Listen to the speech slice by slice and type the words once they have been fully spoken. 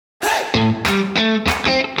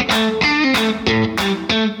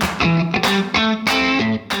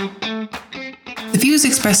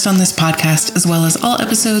expressed on this podcast, as well as all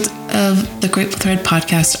episodes of the Grateful Thread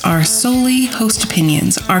podcast, are solely host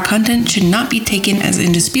opinions. Our content should not be taken as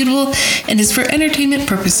indisputable and is for entertainment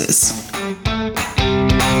purposes.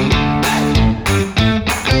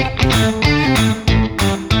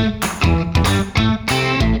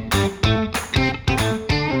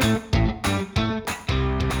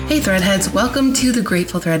 Hey Threadheads, welcome to the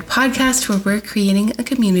Grateful Thread podcast, where we're creating a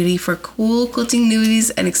community for cool quilting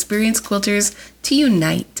newbies and experienced quilters to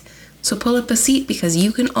unite. So pull up a seat because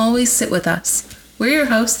you can always sit with us. We're your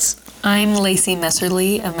hosts. I'm Lacey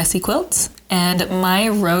Messerly of Messy Quilts, and my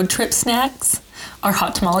road trip snacks are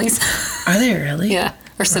hot tamales. Are they really? Yeah,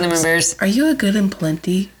 or cinnamon bears. Are you a good and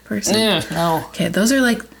plenty person? No. Okay, those are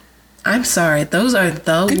like, I'm sorry, those are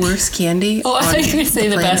the worst candy. Oh, I thought you were going to say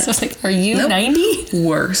the best. I was like, are you 90?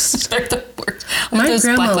 Worst. They're the worst. My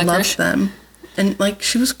grandma loved them. And like,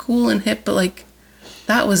 she was cool and hip, but like,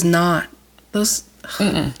 that was not. Those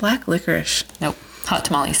black licorice. Nope. Hot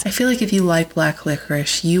tamales. I feel like if you like black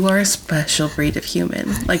licorice, you are a special breed of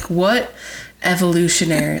human. Like, what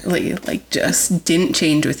evolutionary, like just didn't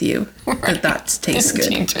change with you. Right. That tastes good.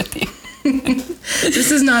 Change with you.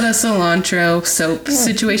 This is not a cilantro soap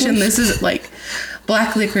situation. This is like,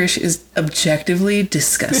 black licorice is objectively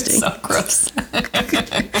disgusting. It's so gross.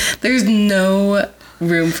 There's no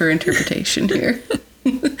room for interpretation here.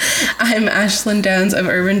 I'm Ashlyn Downs of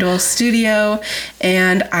Urban Dwell Studio,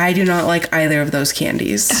 and I do not like either of those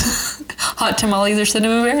candies. Hot tamales or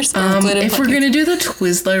cinnamon bears? If we're going to do the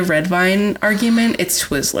Twizzler Red Vine argument, it's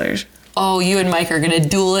Twizzlers. Oh, you and Mike are going to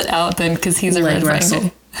duel it out then, because he's a red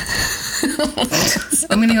vine.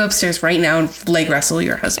 I'm going to go upstairs right now and leg wrestle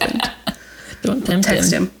your husband. Don't tempt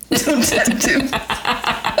him. Don't tempt him.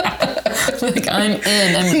 Like, I'm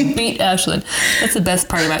in. I'm going to beat Ashlyn. That's the best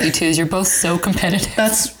part about you two, is you're both so competitive.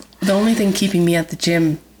 That's the only thing keeping me at the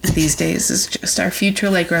gym these days, is just our future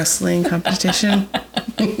leg wrestling competition.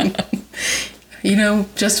 You know,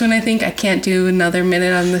 just when I think I can't do another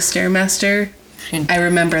minute on the Stairmaster, I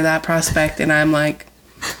remember that prospect and I'm like,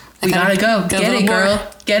 we gotta go. Get it,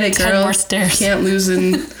 girl. Get it, girl. 10 more stairs. Can't lose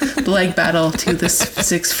in the leg battle to this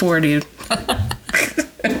 6'4" dude.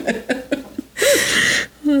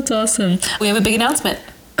 That's awesome. We have a big announcement.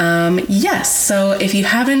 Yes. So if you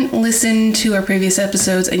haven't listened to our previous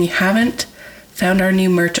episodes and you haven't found our new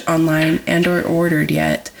merch online and or ordered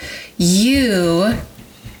yet, you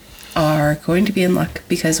are going to be in luck,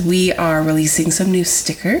 because we are releasing some new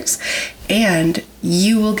stickers and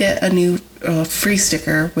you will get a new free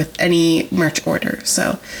sticker with any merch order.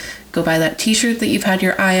 So go buy that t-shirt that you've had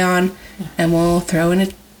your eye on and we'll throw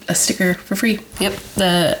in a sticker for free. Yep.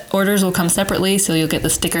 The orders will come separately, so you'll get the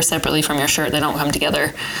sticker separately from your shirt. They don't come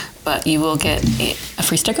together, but you will get a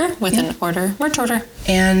free sticker with an merch order.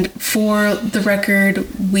 And for the record,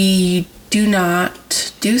 we do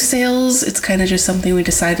not do sales. It's kind of just something we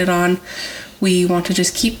decided on. We want to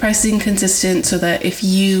just keep pricing consistent so that if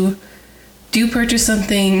you do purchase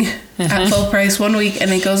something at full price one week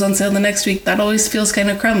and it goes on sale the next week, that always feels kind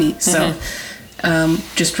of crummy. So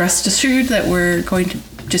just rest assured that we're going to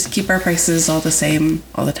just keep our prices all the same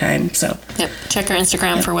all the time. So check our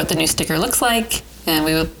Instagram for what the new sticker looks like, and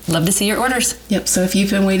we would love to see your orders. So if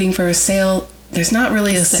you've been waiting for a sale, there's not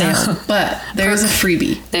really a sale, but there is a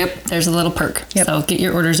freebie. There's a little perk. So get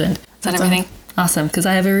your orders in. Is that everything? Awesome, because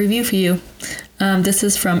I have a review for you. This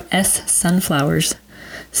is from S. Sunflowers.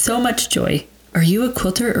 So much joy. Are you a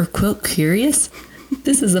quilter or quilt curious?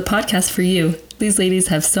 This is a podcast for you. These ladies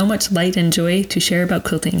have so much light and joy to share about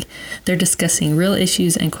quilting. They're discussing real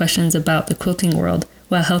issues and questions about the quilting world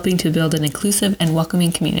while helping to build an inclusive and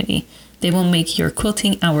welcoming community. They will make your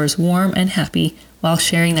quilting hours warm and happy while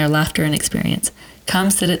sharing their laughter and experience. Come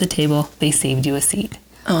sit at the table. They saved you a seat.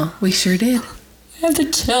 Oh, we sure did. I have the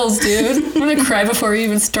chills, dude. I'm going to cry before we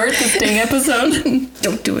even start this dang episode.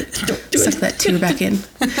 Don't do it. Suck that tear back in.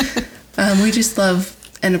 We just love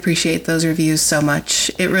and appreciate those reviews so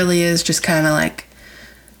much. It really is just kind of like,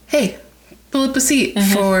 hey, pull up a seat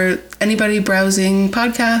for anybody browsing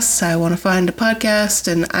podcasts. I want to find a podcast,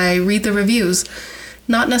 and I read the reviews.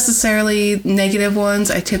 Not necessarily negative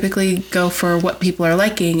ones. I typically go for what people are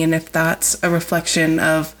liking, and if that's a reflection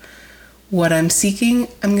of what I'm seeking,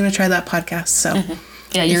 I'm going to try that podcast. So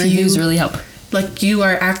yeah, your reviews really help. Like, you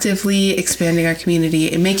are actively expanding our community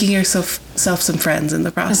and making yourself some friends in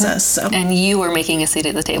the process. So. And you are making a seat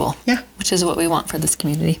at the table. Yeah. Which is what we want for this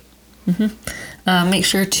community. Make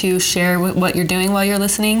sure to share what you're doing while you're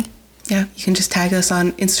listening. Yeah, you can just tag us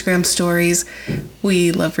on Instagram stories.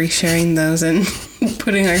 We love resharing those and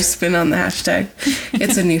putting our spin on the hashtag.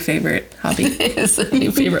 It's a new favorite hobby. It is a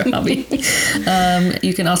new favorite hobby.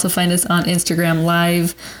 You can also find us on Instagram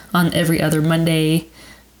Live on every other Monday.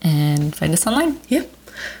 and find us online. Yep.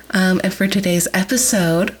 And for today's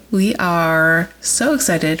episode, we are so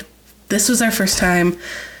excited. This was our first time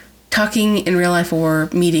talking in real life or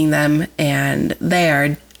meeting them, and they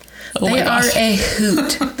are a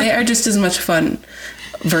hoot. They are just as much fun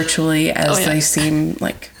virtually as they seem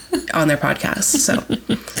like on their podcast. So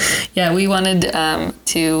yeah, we wanted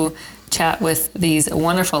to chat with these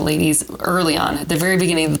wonderful ladies early on at the very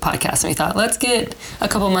beginning of the podcast, and we thought, let's get a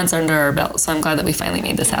couple months under our belt. So I'm glad that we finally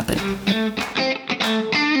made this happen.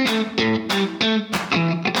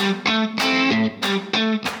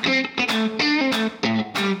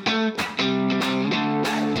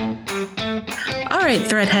 All right,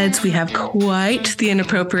 Threadheads, we have quite the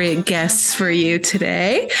inappropriate guests for you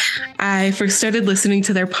today. I first started listening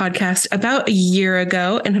to their podcast about a year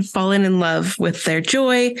ago and have fallen in love with their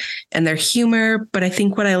joy and their humor. But I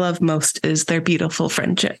think what I love most is their beautiful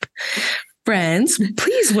friendship. Friends,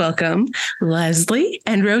 please welcome Leslie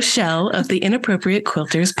and Rochelle of the Inappropriate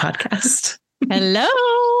Quilters podcast. Hello.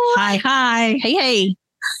 Hi. Hey.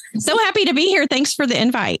 So happy to be here. Thanks for the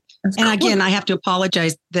invite. And again, I have to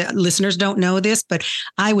apologize. The listeners don't know this, but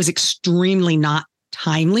I was extremely not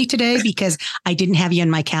timely today because I didn't have you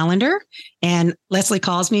in my calendar. And Leslie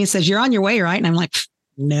calls me and says, "You're on your way, right?" And I'm like,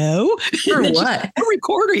 "No." For what? We're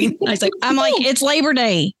recording. I was like, I'm like, it's Labor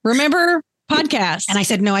Day. Remember podcast? And I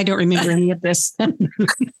said, "No, I don't remember any of this."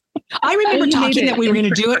 I remember talking that we were going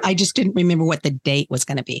to do it. I just didn't remember what the date was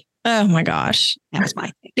going to be. Oh my gosh. That was my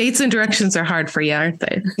thing. Dates and directions are hard for you, aren't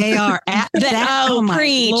they? They are.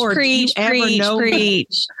 Preach.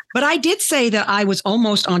 But I did say that I was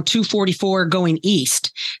almost on 244 going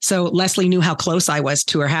east. So Leslie knew how close I was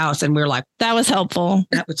to her house. And we were like, that was helpful.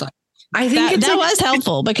 that was like, I think that was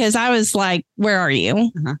helpful because I was like, where are you?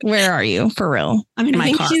 Uh-huh. Where are you for real? I'm in I my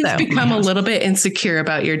think car. she's become a little bit insecure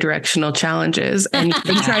about your directional challenges and you've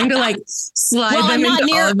been trying to like slide them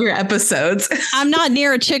into all of your episodes. I'm not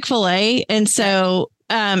near a Chick-fil-A. And so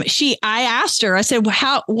I asked her, I said,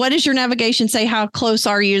 what does your navigation say? How close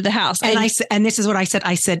are you to the house? And I said, and this is what I said.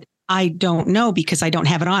 I said, I don't know because I don't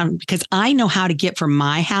have it on because I know how to get from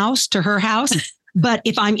my house to her house. But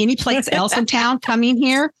if I'm any place else in town coming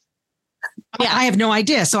here, I have no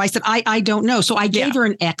idea. So I said, I don't know. So I gave her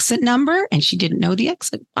an exit number and she didn't know the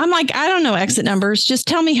exit. I'm like, I don't know exit numbers. Just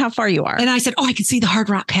tell me how far you are. And I said, I can see the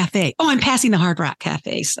Hard Rock Cafe. I'm passing the Hard Rock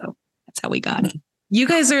Cafe. So that's how we got it. You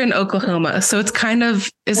guys are in Oklahoma. So it's kind of,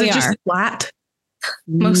 is it just flat?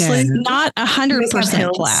 Mostly? No. Not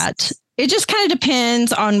 100% flat. It just kind of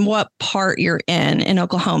depends on what part you're in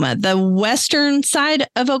Oklahoma. The western side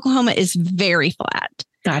of Oklahoma is very flat.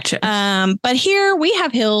 Gotcha. But here we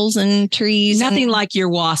have hills and trees. Nothing like your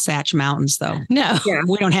Wasatch Mountains, though. No,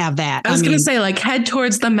 we don't have that. I was going to say, like, head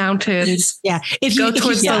towards the mountains. Yeah. If you go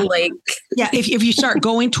towards the lake. Yeah. If you start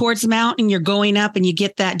going towards the mountain, you're going up and you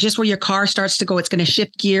get that just where your car starts to go, it's going to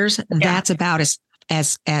shift gears. Yeah. That's about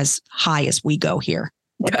as high as we go here.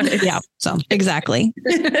 Yeah. So exactly.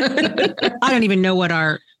 I don't even know what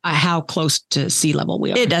how close to sea level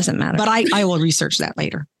we are. It doesn't matter. But I will research that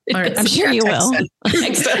later. All right, I'm sure you will.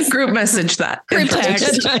 Group message that. Group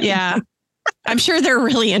text. Yeah. I'm sure they're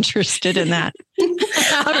really interested in that.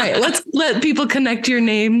 All right. Let's let people connect your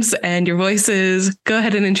names and your voices. Go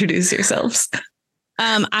ahead and introduce yourselves.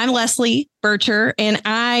 I'm Leslie Bircher, and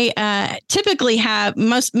I typically have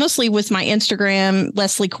mostly with my Instagram,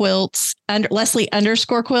 Leslie Quilts, Leslie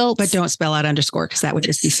 _quilts. But don't spell out underscore because that would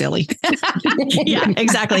just be silly. Yeah,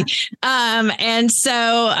 exactly. And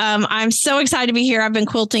so I'm so excited to be here. I've been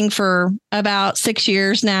quilting for about 6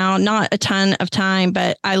 years now, not a ton of time,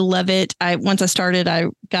 but I love it. Once I started, I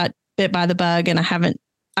got bit by the bug and I haven't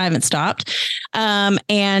stopped.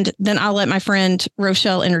 And then I'll let my friend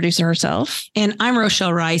Rochelle introduce herself. And I'm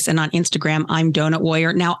Rochelle Rice. And on Instagram, I'm Donut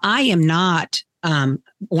Warrior. Now, I am not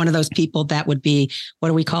one of those people that would be, what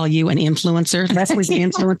do we call you? An influencer? Leslie's an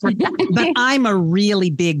influencer. But I'm a really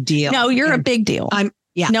big deal. No, you're a big deal.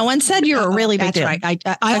 Yeah. No one said you're a really big deal. Right. I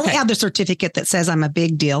only have the certificate that says I'm a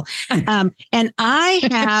big deal. And I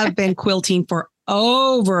have been quilting for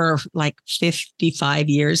over like 55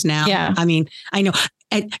 years now. Yeah. I mean, I know.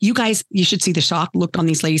 And you guys, you should see the shock look on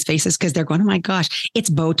these ladies' faces because they're going, "Oh my gosh, it's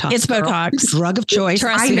Botox. It's Botox. Drug of choice."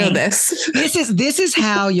 Trust I know me. this. This is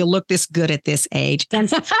how you look this good at this age. And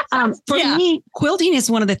for me, quilting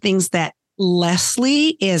is one of the things that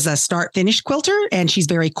Leslie is a start finish quilter and she's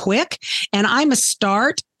very quick. And I'm a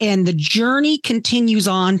start and the journey continues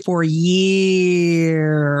on for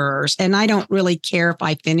years. And I don't really care if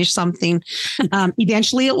I finish something.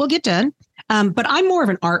 Eventually it will get done. But I'm more of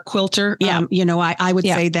an art quilter. Yeah. I would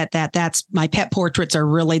say that's my pet portraits are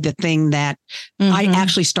really the thing that I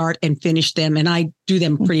actually start and finish them. And I do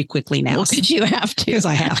them pretty quickly now. Well, because you have to. Because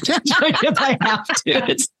I have to. I have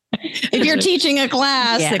to. If you're teaching a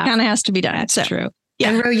class, it kind of has to be done. That's true. Yeah.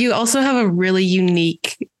 And Ro, you also have a really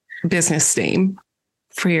unique business name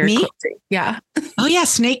for your quilting. Yeah. Oh yeah.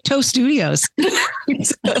 Snake Toe Studios.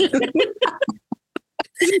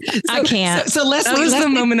 I can't. So Leslie, that was the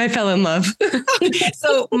moment I fell in love.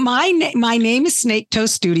 So my name is Snake Toe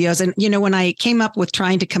Studios. And, when I came up with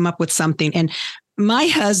trying to come up with something, and my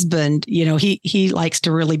husband, he likes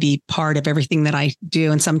to really be part of everything that I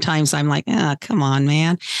do. And sometimes I'm like, come on,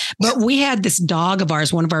 man. But we had this dog of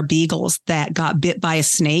ours, one of our beagles, that got bit by a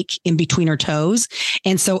snake in between her toes.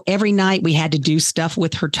 And so every night we had to do stuff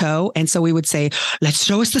with her toe. And so we would say, let's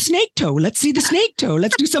show us the snake toe. Let's see the snake toe.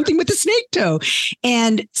 Let's do something with the snake toe.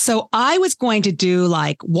 And so I was going to do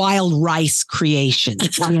like wild rice creation,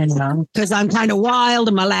 because I'm kind of wild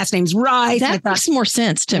and my last name's Rice. That makes more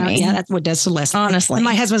sense to me. Yeah, that's what does Celeste. Honestly. And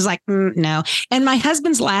my husband's like, no. And my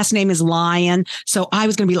husband's last name is Lion. So I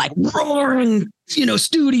was going to be like Roaring,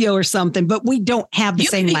 Studio or something, but we don't have the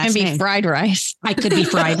same last name. You could be Fried Rice. I could be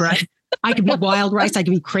Fried Rice. I could be Wild Rice. I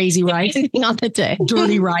could be Crazy Rice. Anything on the day.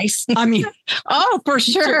 Dirty Rice. I mean. Oh, for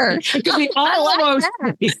sure. It could be all those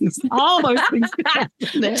things. All those things.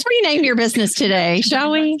 Let's rename your business today,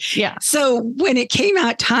 shall we? Yeah. So when it came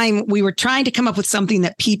out time, we were trying to come up with something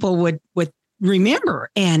that people would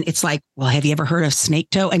remember. And it's like, well, have you ever heard of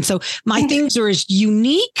snake toe? And so my things are as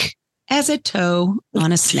unique as a toe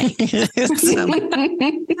on a snake. So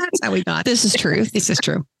that's how we got. This is true. This is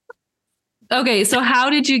true. Okay. So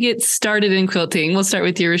how did you get started in quilting? We'll start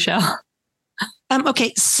with you, Rochelle.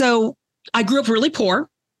 Okay. So I grew up really poor.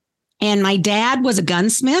 And my dad was a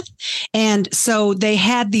gunsmith. And so they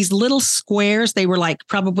had these little squares. They were like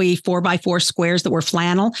probably 4x4 squares that were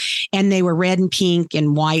flannel, and they were red and pink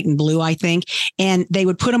and white and blue, I think. And they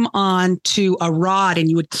would put them on to a rod, and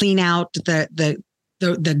you would clean out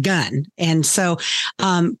the gun. And so,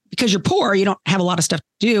 because you're poor, you don't have a lot of stuff to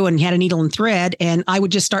do, and you had a needle and thread. And I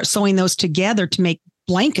would just start sewing those together to make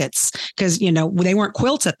blankets, because, they weren't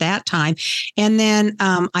quilts at that time. And then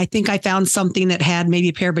I think I found something that had maybe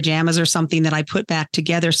a pair of pajamas or something that I put back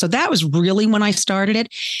together. So that was really when I started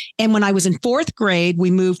it. And when I was in 4th grade,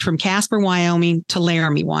 we moved from Casper, Wyoming to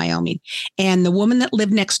Laramie, Wyoming. And the woman that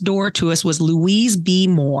lived next door to us was Louise B.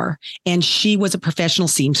 Moore. And she was a professional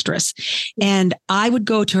seamstress. And I would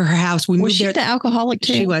go to her house. Was she the alcoholic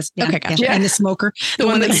too? She was. Yeah, okay, gotcha. Yeah. And the smoker. The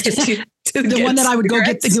one that the one that I would go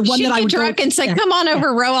get. The one that I would drunk and say, "Come on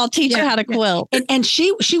over, Ro. I'll teach you how to quilt." And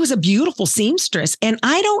she was a beautiful seamstress. And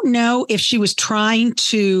I don't know if she was trying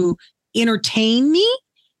to entertain me,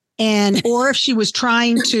 or if she was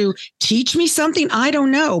trying to teach me something. I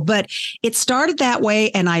don't know, but it started that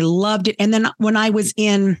way, and I loved it. And then when I was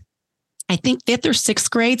in, I think 5th or 6th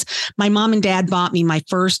grades, my mom and dad bought me my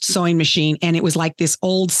first sewing machine. And it was like this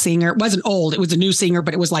old Singer. It wasn't old. It was a new Singer,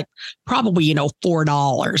 but it was like probably,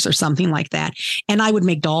 $4 or something like that. And I would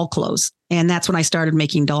make doll clothes. And that's when I started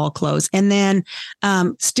making doll clothes. And then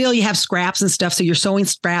still you have scraps and stuff. So you're sewing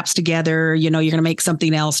scraps together. You're going to make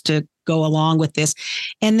something else to go along with this.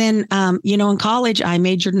 And then, in college, I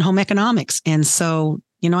majored in home economics. And so,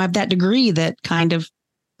 I have that degree that kind of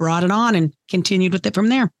brought it on and continued with it from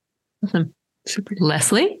there. Awesome. Super.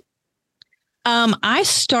 Leslie? I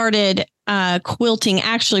started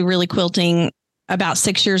really quilting about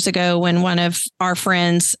 6 years ago when one of our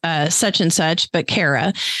friends, such and such, but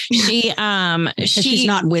Kara, she's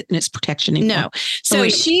not witness protection anymore. No. So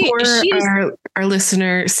she's our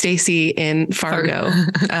listener, Stacy in Fargo.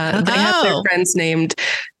 They have their friends named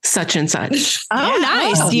such and such. Oh, yeah.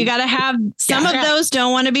 Nice. You got to have some of those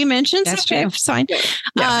don't want to be mentioned. That's okay, true. Fine.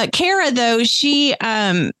 Yeah. Kara, though, she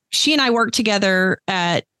and I worked together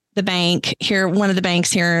at the bank here, one of the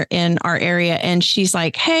banks here in our area. And she's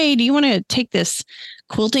like, "Hey, do you want to take this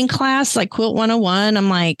quilting class, like Quilt 101? I'm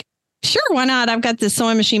like, sure, why not? I've got this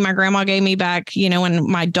sewing machine my grandma gave me back,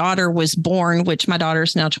 when my daughter was born, which my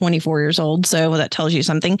daughter's now 24 years old. So that tells you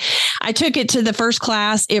something. I took it to the first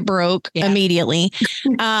class. It broke immediately.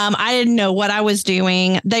 I didn't know what I was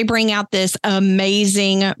doing. They bring out this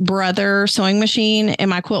amazing Brother sewing machine in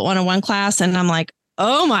my Quilt 101 class. And I'm like,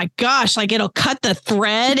 oh my gosh, like it'll cut the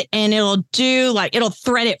thread and it'll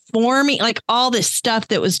thread it for me. Like all this stuff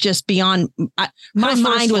that was just beyond, my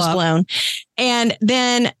mind was blown. And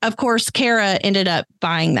then of course, Kara ended up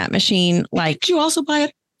buying that machine. Like, did you also buy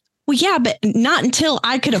it? Well, yeah, but not until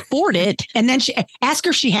I could afford it. And then she asked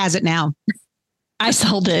her if she has it now. I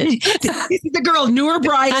sold it. The girl, newer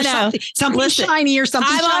bride or something shiny or something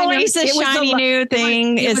shiny. I'm always a shiny new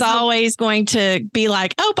thing is always going to be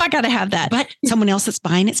like, oh, I got to have that. But someone else that's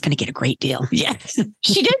buying it's going to get a great deal. Yes.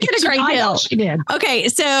 She did get a great deal. She did. Okay.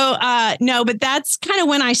 So, no, but that's kind of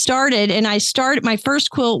when I started. And my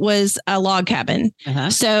first quilt was a log cabin.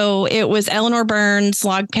 So it was Eleanor Burns'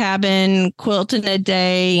 log cabin, quilt in a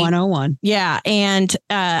day. 101. Yeah. And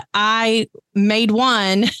I made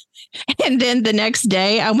one. And then the next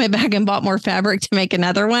day I went back and bought more fabric to make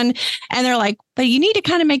another one. And they're like, but you need to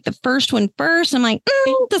kind of make the first one first. I'm like,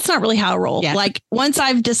 that's not really how I roll. Yeah. Like once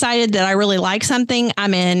I've decided that I really like something,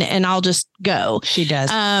 I'm in and I'll just go. She does.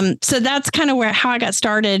 So that's kind of how I got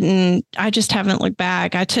started. And I just haven't looked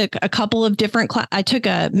back. I took a couple of different I took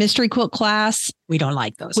a mystery quilt class. We don't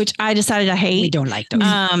like those. Which I decided I hate. We don't like those.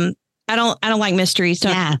 I don't like mysteries. So,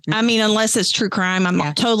 I mean, unless it's true crime,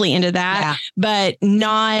 I'm totally into that, but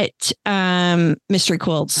not mystery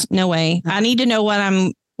quilts. No way. I need to know what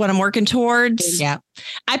I'm working towards. Yeah.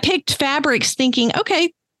 I picked fabrics thinking,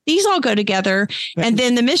 okay, these all go together. And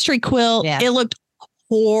then the mystery quilt, it looked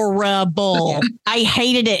horrible. I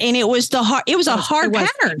hated it. And it was a hard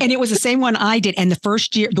pattern. And it was the same one I did. And the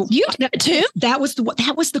first year, you did it too? That was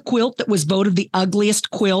the quilt that was voted the ugliest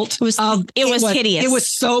quilt. It was hideous. It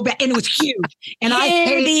was so bad. And it was huge. And I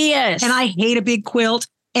hate a big quilt.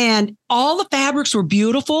 And all the fabrics were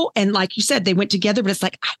beautiful. And like you said, they went together, but it's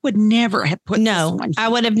like, I would never have put this one. I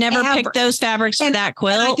would have never picked those fabrics for that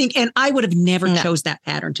quilt. And I would have never chose that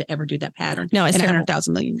pattern to ever do that pattern. No, it's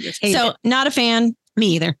 100,000 million years. So not a fan.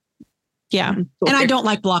 Me either. Yeah. And I don't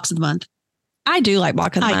like blocks of the month. I do like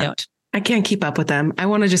blocks of the month. I don't. I can't keep up with them. I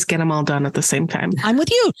want to just get them all done at the same time. I'm with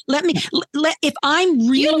you. If I'm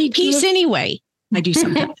really piece anyway. I do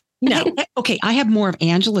something. No. Okay. I have more of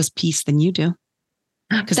Angela's piece than you do.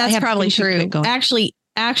 Because that's probably true.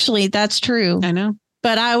 Actually, that's true. I know.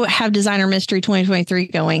 But I have Designer Mystery 2023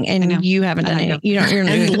 going, and you haven't done it. You're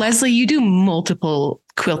and Leslie, you do multiple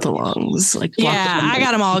quilt-alongs. I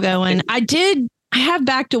got them all going. I have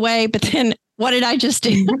backed away, but then what did I just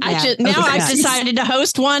do? I've decided to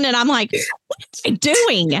host one, and I'm like, what am I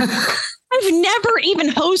doing? I've never even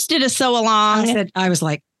hosted a sew-along. I was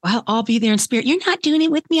like, well, I'll be there in spirit. You're not doing it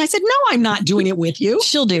with me. I said, no, I'm not doing it with you.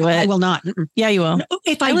 She'll do it. I will not. Yeah, you will. No,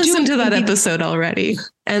 if I listened to that episode already,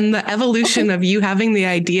 and the evolution of you having the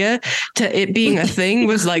idea to it being a thing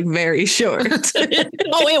was like very short.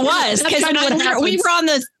 It was because we were on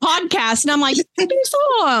the podcast, and I'm like, do a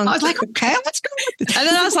song. I was like, okay, let's go with this. And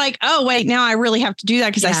then I was like, oh wait, now I really have to do that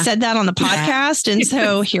because I said that on the podcast, and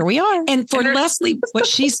so here we are. And for Leslie, what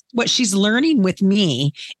she's learning with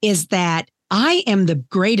me is that I am the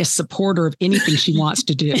greatest supporter of anything she wants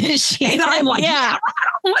to do. And I'm like,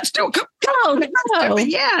 let's do it. Go.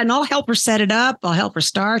 Yeah. And I'll help her set it up. I'll help her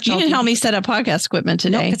start. You didn't help me set up podcast equipment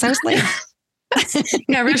today. Because I was late.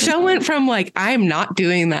 Yeah, Rochelle went from like, I'm not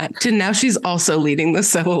doing that to now she's also leading the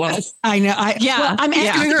sew-along. I know. I'm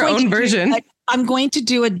doing her own version. I'm going to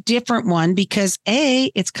do a different one because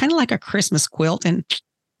it's kind of like a Christmas quilt and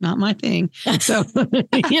not my thing. So, got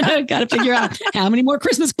to figure out how many more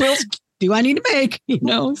Christmas quilts do I need to make?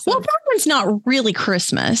 Well, that one's not really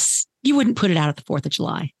Christmas. You wouldn't put it out at the 4th of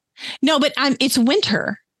July. No, but it's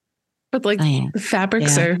winter. But the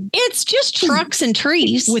fabrics are... It's just trucks and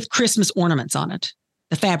trees. With Christmas ornaments on it.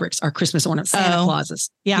 The fabrics are Christmas ornaments. Santa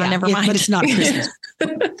Clauses. Yeah, never mind. But it's not Christmas.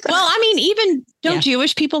 Well, I mean, even don't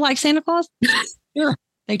Jewish people like Santa Claus? Sure,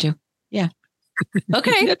 they do. Yeah.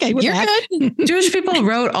 Okay, you're good. Jewish people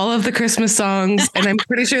wrote all of the Christmas songs, and I'm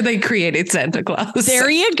pretty sure they created Santa Claus. There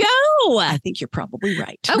you go. I think you're probably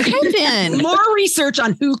right. Okay, then. More research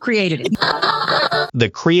on who created it. The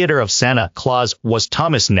creator of Santa Claus was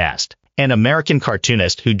Thomas Nast, an American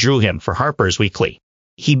cartoonist who drew him for Harper's Weekly.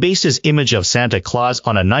 He based his image of Santa Claus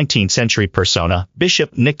on a 19th century persona,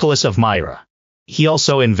 Bishop Nicholas of Myra. He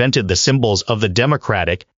also invented the symbols of the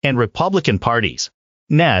Democratic and Republican parties.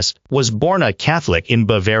 Nast was born a Catholic in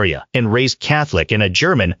Bavaria and raised Catholic in a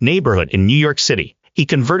German neighborhood in New York City. He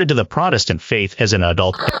converted to the Protestant faith as an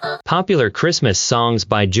adult. Popular Christmas songs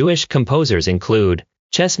by Jewish composers include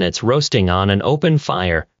Chestnuts Roasting on an Open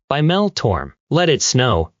Fire by Mel Torme, Let It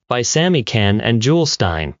Snow by Sammy Kahn and Jewel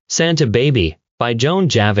Stein, Santa Baby by Joan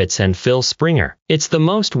Javits and Phil Springer, It's the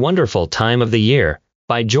Most Wonderful Time of the Year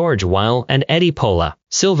by George Weil and Eddie Pola,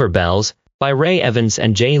 Silver Bells by Ray Evans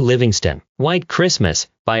and Jay Livingston, White Christmas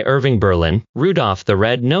by Irving Berlin, Rudolph the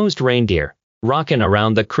Red-Nosed Reindeer, Rockin'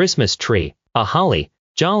 Around the Christmas Tree, A Holly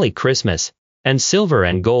Jolly Christmas, and Silver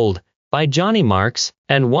and Gold by Johnny Marks,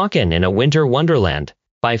 and Walkin' in a Winter Wonderland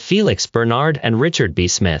by Felix Bernard and Richard B.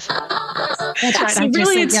 Smith. That's right. So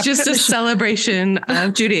really, it's just a celebration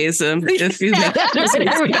of Judaism. If you we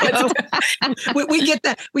get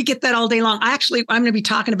that. We get that all day long. I'm going to be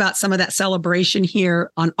talking about some of that celebration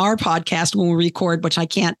here on our podcast when we record, which I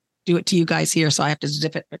can't do it to you guys here, so I have to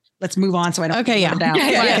zip it. But let's move on so I don't. Okay, yeah. It down.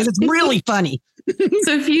 Because it's really funny.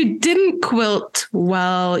 So if you didn't quilt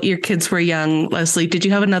while your kids were young, Leslie, did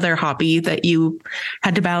you have another hobby that you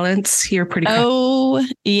had to balance? You're pretty. Oh,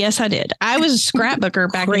 yes, I did. I was a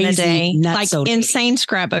scrapbooker back in the day, like insane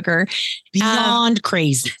scrapbooker. Beyond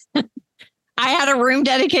crazy. I had a room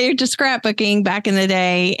dedicated to scrapbooking back in the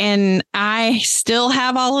day, and I still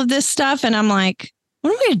have all of this stuff. And I'm like,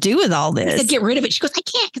 what am I going to do with all this? I said, get rid of it. She goes, I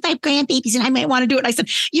can't because I have grandbabies and I might want to do it. And I said,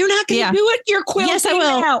 you're not going to do it. You're quilting. Yes, I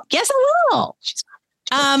will. Out. Yes, I will.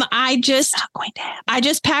 I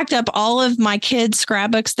just packed up all of my kids'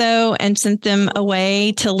 scrapbooks though and sent them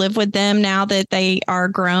away to live with them now that they are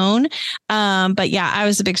grown. But yeah, I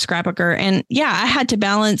was a big scrapbooker, and yeah, I had to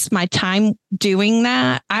balance my time doing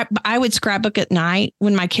that. I would scrapbook at night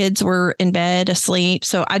when my kids were in bed asleep.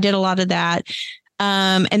 So I did a lot of that.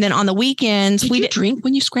 And then on the weekends, we drink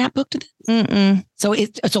when you scrapbooked. Mm-mm. So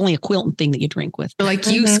it's only a quilting thing that you drink with. Like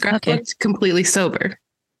you scrapbooked completely sober.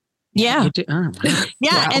 Yeah. Wow.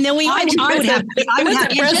 Yeah. And then I would have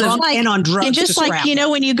and on drugs. And just like,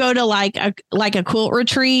 when you go to like a quilt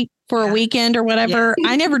retreat for a weekend or whatever,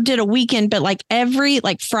 I never did a weekend, but like every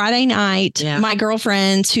Friday night, my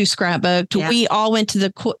girlfriends who scrapbooked, we all went to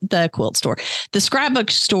the quilt store, the scrapbook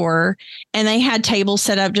store, and they had tables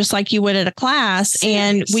set up just like you would at a class.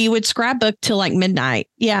 And we would scrapbook till like midnight.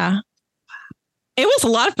 Yeah. It was a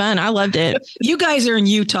lot of fun. I loved it. You guys are in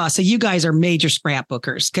Utah, so you guys are major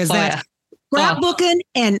scrapbookers because scrapbooking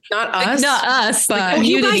and not us, but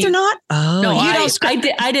you guys are not. Oh, no,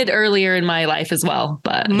 I did earlier in my life as well,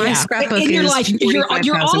 but my scrapbook in your life,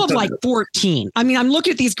 you're all of like 14. I mean, I'm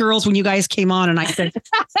looking at these girls when you guys came on, and I said,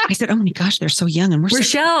 oh my gosh, they're so young, and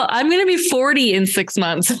Rochelle, I'm going to be 40 in 6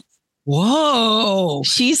 months. Whoa.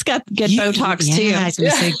 She's got good Botox too. I was going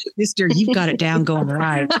to say, sister, you've got it down going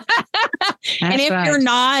right. And if you're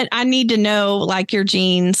not, I need to know like your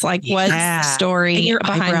jeans, like what's the story and your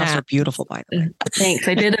behind eyebrows that. are beautiful, by the way. Thanks.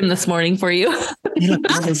 I did them this morning for you. They look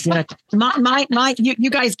really good. You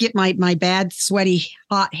guys get my bad, sweaty,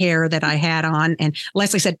 hot hair that I had on. And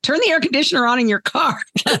Leslie said, turn the air conditioner on in your car.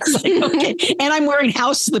 I was like, okay. And I'm wearing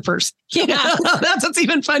house slippers. Yeah. That's what's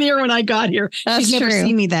even funnier when I got here. That's She's never true.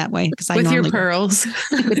 seen me that way. With your pearls.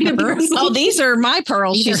 With my pearls. Oh, these are my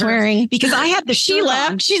pearls she's wearing. Because I had the She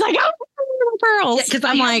left. on. She's like, oh, pearls. Because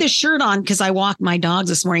I had this shirt on because I walked my dogs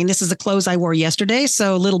this morning. This is the clothes I wore yesterday.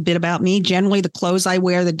 So a little bit about me. Generally, the clothes I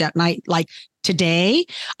wear the night, like today,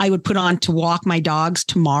 I would put on to walk my dogs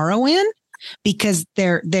tomorrow in because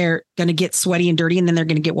they're going to get sweaty and dirty and then they're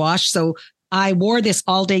going to get washed. So I wore this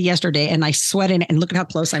all day yesterday and I sweat in it, and look at how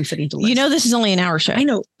close I'm sitting to Liz. This is only an hour show. I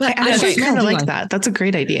know, but I kind of like that. That's a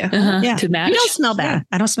great idea. Yeah, to match. You don't smell bad. Yeah.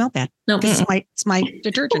 I don't smell bad. No, it's my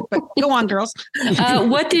detergent. But go on, girls.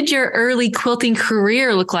 What did your early quilting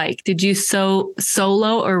career look like? Did you sew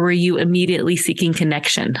solo, or were you immediately seeking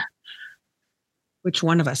connection? Which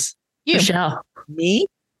one of us? You. Michelle. Me?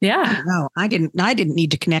 Yeah. No, I didn't need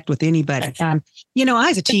to connect with anybody. I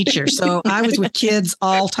was a teacher, so I was with kids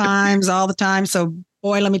all the time. So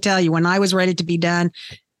boy, let me tell you, when I was ready to be done,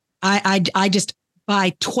 I just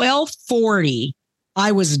by 12:40,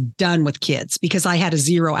 I was done with kids because I had a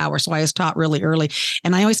 0 hour. So I was taught really early.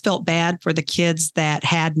 And I always felt bad for the kids that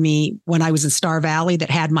had me when I was in Star Valley that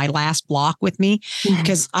had my last block with me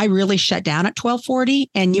because I really shut down at 12:40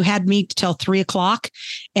 and you had me till 3:00.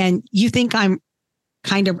 And you think I'm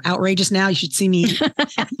kind of outrageous now. You should see me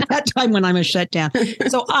at that time when I'm a shutdown.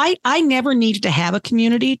 So I never needed to have a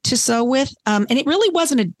community to sew with. And it really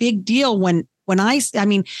wasn't a big deal when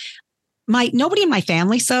nobody in my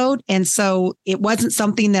family sewed. And so it wasn't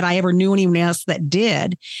something that I ever knew anyone else that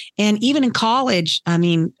did. And even in college,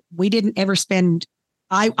 we didn't ever spend,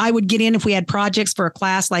 I would get in if we had projects for a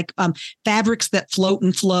class like fabrics that float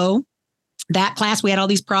and flow. That class, we had all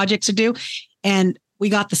these projects to do. And we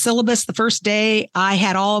got the syllabus the first day. I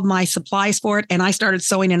had all of my supplies for it and I started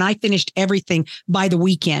sewing and I finished everything by the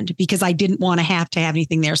weekend because I didn't want to have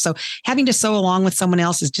anything there. So having to sew along with someone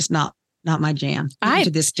else is just not my jam to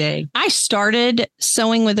this day. I started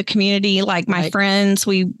sewing with the community, like my friends.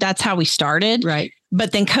 That's how we started. Right.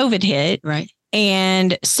 But then COVID hit. Right.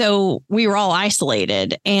 And so we were all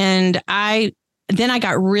isolated. And then I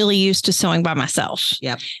got really used to sewing by myself.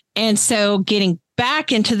 Yep. And so getting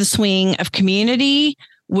back into the swing of community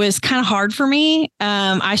was kind of hard for me.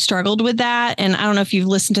 I struggled with that. And I don't know if you've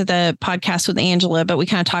listened to the podcast with Angela, but we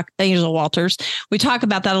kind of talk, Angela Walters, we talk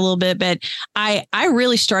about that a little bit, but I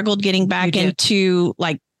really struggled getting back into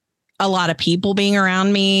like a lot of people being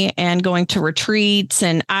around me and going to retreats.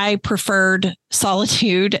 And I preferred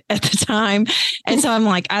solitude at the time. And so I'm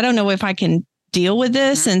like, I don't know if I can deal with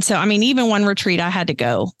this. And so, I mean, even one retreat, I had to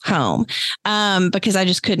go home because I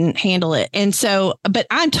just couldn't handle it. And so, but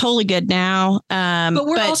I'm totally good now. But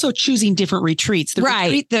we're also choosing different retreats. The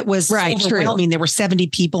retreat that was overwhelming, there were 70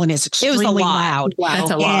 people and it's extremely loud. Wow.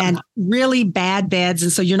 That's a lot. And really bad beds.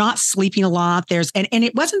 And so you're not sleeping a lot. And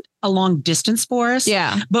it wasn't a long distance for us.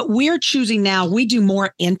 Yeah. But we're choosing now, we do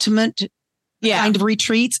more intimate kind of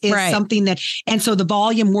retreats is something that, and so the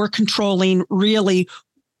volume we're controlling really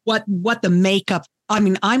what the makeup. I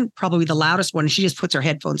mean, I'm probably the loudest one. And she just puts her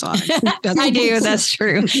headphones on. I do. That's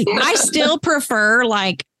true. I still prefer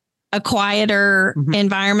like a quieter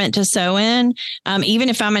environment to sew in. Even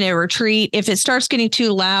if I'm in a retreat, if it starts getting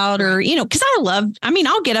too loud or, because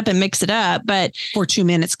I'll get up and mix it up, but for 2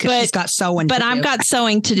 minutes, because she's got sewing. But I've got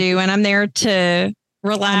sewing to do and I'm there to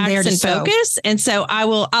relax and focus. And so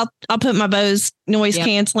I'll put my Bose noise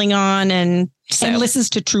canceling on and listens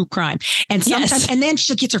to true crime. And sometimes, and then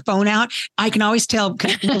she gets her phone out. I can always tell,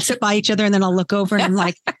 we'll sit by each other and then I'll look over and I'm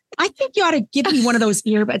like, I think you ought to give me one of those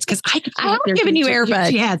earbuds because I haven't given you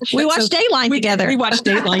earbuds. Yeah. We watched Dateline together. We watched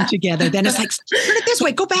Dateline together. Then it's like, turn it this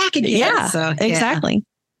way, go back again. Yeah, so, exactly.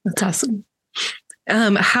 That's awesome.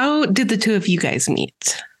 How did the two of you guys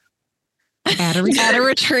meet? At a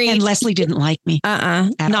retreat. And Leslie didn't like me.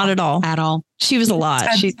 Not at all. At all. She was a lot.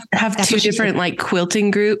 She have two different like quilting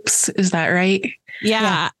groups. Is that right?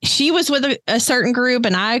 Yeah. She was with a certain group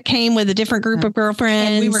and I came with a different group of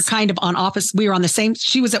girlfriends. And we were kind of on opposite. We were on the same.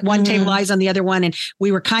 She was at one table, I was on the other one. And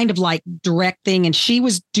we were kind of like directing and she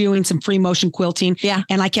was doing some free motion quilting. Yeah.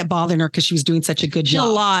 And I kept bothering her because she was doing such a good job. A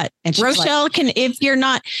lot. And Rochelle if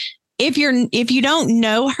you don't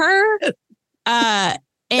know her,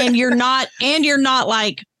 and you're not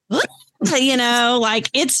like, like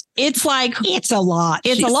it's like, it's a lot.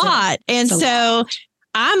 It's a lot. And so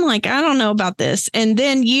I'm like, I don't know about this. And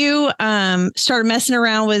then you started messing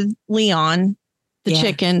around with Leon, the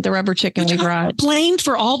chicken, the rubber chicken we brought. Blamed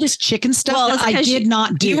for all this chicken stuff that I did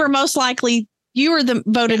not do. You were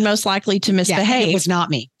voted most likely to misbehave. It was not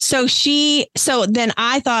me. So then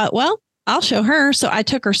I thought, well, I'll show her. So I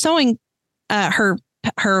took her sewing, her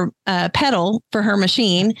pedal for her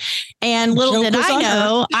machine. And little did I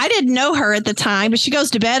know, I didn't know her at the time, but she goes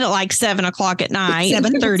to bed at like 7 o'clock at night.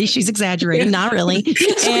 7:30. She's exaggerating. Not really.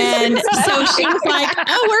 And so she was like,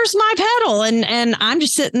 oh, where's my pedal? And I'm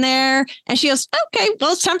just sitting there and she goes, okay,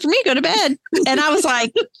 well, it's time for me to go to bed. And I was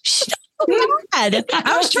like, she's mad.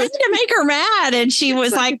 I was trying to make her mad. And she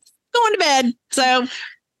was like, going to bed. So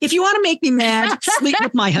if you want to make me mad, sleep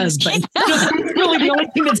with my husband. That's really the only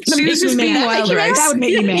thing that's going to make me mad. Wild, right? That would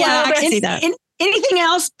make me mad. Yeah, I can see that. Anything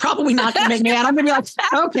else, probably not going to make me mad. I'm going to be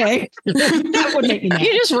like, okay. That would make me mad.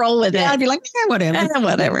 You just roll with it. I'd be like,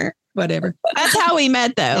 whatever. That's how we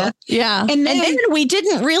met, though. Yeah. And then we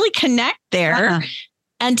didn't really connect there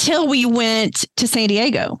until we went to San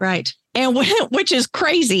Diego. Right. And which is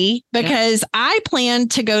crazy because I planned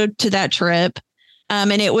to go to that trip.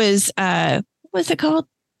 And it was, what's it called?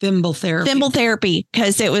 Thimble therapy,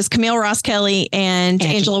 because it was Camille Ross Kelly and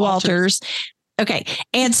Angela Walters. Okay.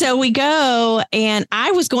 And so we go and I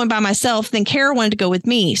was going by myself. Then Kara wanted to go with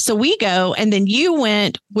me. So we go and then you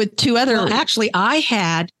went with two other. Well, actually, I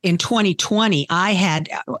had in 2020, I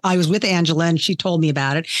was with Angela and she told me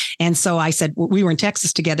about it. And so I said, we were in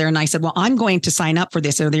Texas together. And I said, well, I'm going to sign up for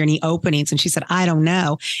this. Are there any openings? And she said, I don't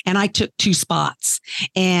know. And I took 2 spots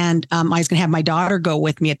and I was going to have my daughter go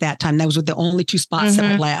with me at that time. Those were the only 2 spots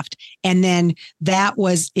that were left. And then that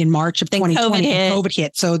was in March of 2020. COVID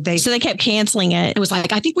hit. So they kept canceling it. It was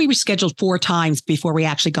like, I think we rescheduled 4 times before we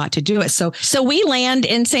actually got to do it. So we land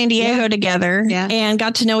in San Diego together and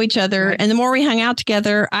got to know each other. Right. And the more we hung out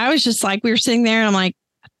together, I was just like, we were sitting there and I'm like,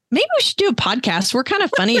 maybe we should do a podcast. We're kind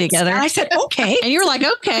of funny together. And I said, okay. And you're like,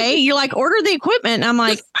 okay. You're like, order the equipment. And I'm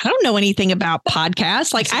like, I don't know anything about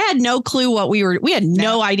podcasts. Like I had no clue we had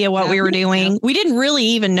no idea what we were doing. We didn't really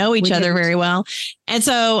even know each other very well. And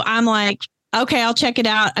so I'm like, okay, I'll check it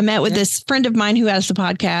out. I met with this friend of mine who has the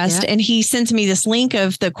podcast and he sends me this link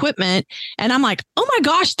of the equipment. And I'm like, oh my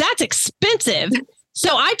gosh, that's expensive. So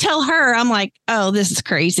I tell her, I'm like, oh, this is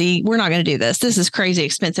crazy. We're not going to do this. This is crazy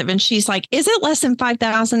expensive. And she's like, is it less than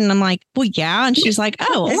 5,000? And I'm like, well, yeah. And she's like,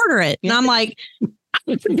 oh, order it. And I'm like,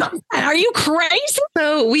 are you crazy?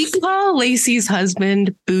 So we call Lacey's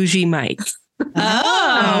husband Bougie Mike.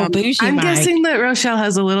 Oh, bougie. I'm Mike. guessing that Rochelle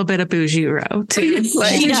has a little bit of bougie row too.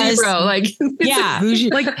 Like, She Bougie does. Row, like Yeah. Bougie,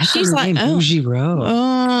 Like, she's like, oh. Bougie Row.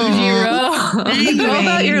 Bougie Row. you go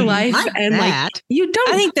about your life Like and that. like you don't.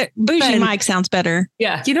 I think that bougie spend- Mike sounds better.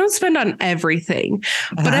 Yeah. you don't spend on everything,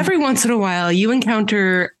 but Uh-huh. every once in a while you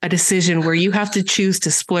encounter a decision where you have to choose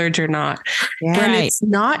to splurge or not, Yeah. and Right. it's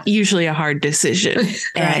not usually a hard decision,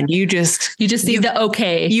 and you just need the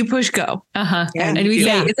okay. you push go. Uh-huh. Yeah, And we you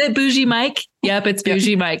say, do. is it bougie Mike? Yep, it's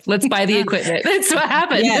bougie Mike. Let's buy the equipment. That's what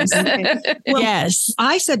happened. Yes. Well, Yes.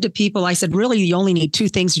 I said to people, I said, really, you only need two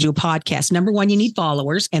things to do a podcast. Number one, you need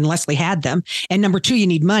followers, and Leslie had them. And number two, you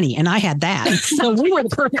need money, and I had that. So we were the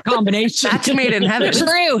perfect combination. Match made in heaven.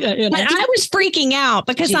 True. Yeah. But I was freaking out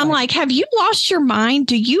because I'm like, have you lost your mind?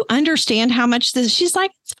 Do you understand how much this? She's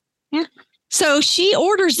like, Yeah. So she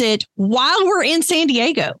orders it while we're in San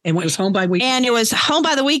Diego. And it was home by weekend. And it was home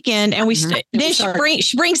by the weekend. And Mhm. then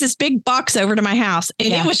she brings this big box over to my house. And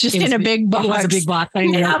Yeah, it was just it was in a big. big box. It was a big box. I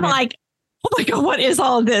And know. I'm like, oh my God, what is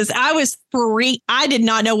all of this? I was free. I did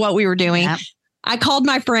not know what we were doing. Yeah. I called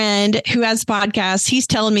my friend who has a podcast. He's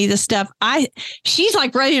telling me this stuff. She's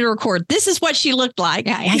like ready to record. This is what she looked like.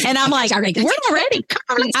 And I'm like, we're not ready.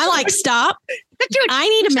 I like, stop. I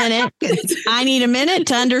need a minute. I need a minute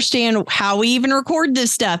to understand how we even record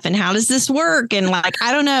this stuff and how does this work? And like,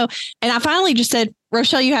 I don't know. And I finally just said,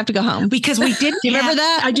 Rochelle, you have to go home. Because we didn't. Do you remember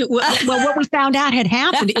that? I do. Well, what we found out had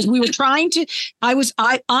happened is we were trying to. I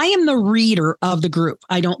am the reader of the group.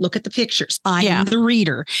 I don't look at the pictures. I am the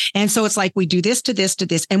reader, and so it's like we do this to this to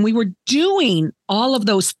this, and we were doing all of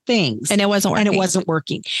those things, And it wasn't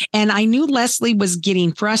working. And I knew Leslie was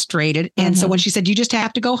getting frustrated, and so when she said, "You just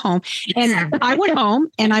have to go home," and I went home,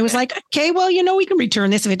 and I was like, "Okay, well, we can return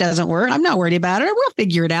this if it doesn't work. I'm not worried about it. We'll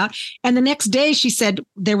figure it out." And the next day, she said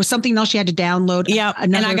there was something else she had to download. Yeah,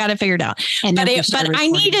 and I got it figured out. And But then we but started I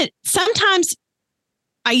recording. needed sometimes.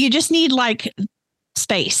 You just need like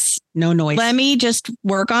space. No noise. Let me just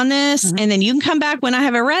work on this, Mhm. and then you can come back when I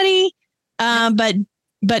have it ready.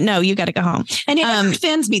 But no, you got to go home. And it never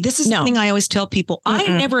offends me. This is no. something I always tell people. I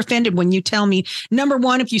am never offended when you tell me, number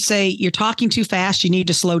one, if you say you're talking too fast, you need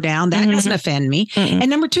to slow down. That doesn't offend me. And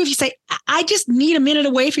number two, if you say, I just need a minute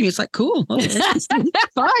away from you, it's like, cool. Oh, that's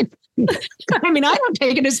fine. I mean, I don't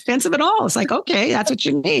take it as offensive at all. It's like, okay, that's what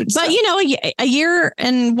you need. But a year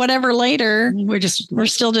and whatever later, we're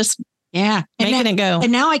still just making it go.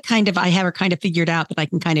 And now I have her kind of figured out that I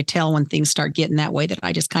can kind of tell when things start getting that way, that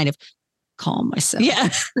I just kind of calm myself. Yeah.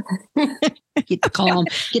 Get the calm.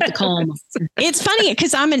 It's funny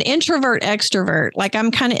because I'm an introvert extrovert. Like I'm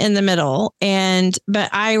kind of in the middle, but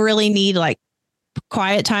I really need like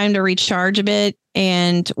quiet time to recharge a bit.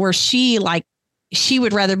 And where she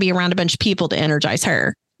would rather be around a bunch of people to energize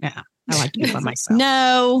her. Yeah. I like to be by myself.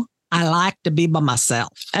 No. I like to be by myself.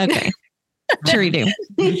 Okay. Sure you do.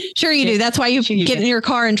 Sure you do. That's why you get in your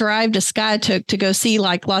car and drive to Skytook to go see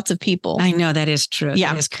like lots of people. I know that is true.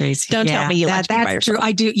 Yeah. That is crazy. Don't tell me you like to be by that's true. yourself.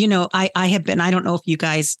 I do. I have been, I don't know if you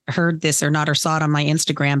guys heard this or not or saw it on my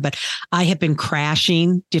Instagram, but I have been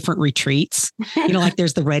crashing different retreats. Like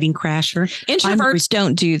there's the Reading Crasher. Introverts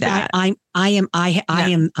don't do that. I am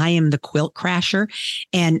the quilt crasher.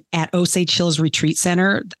 And at Osage Hills Retreat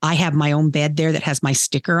Center, I have my own bed there that has my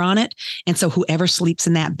sticker on it. And so whoever sleeps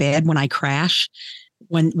in that bed when I crash,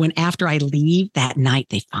 when after I leave that night,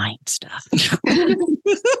 they find stuff.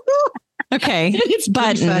 Okay. It's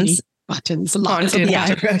buttons. Buttons. Lots of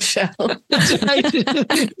Rochelle.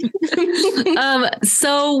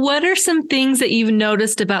 So what are some things that you've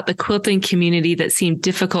noticed about the quilting community that seem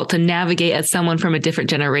difficult to navigate as someone from a different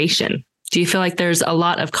generation? Do you feel like there's a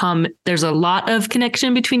lot of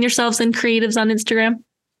connection between yourselves and creatives on Instagram?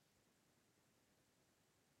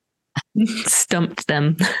 Stumped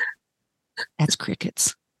them. That's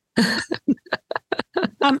crickets.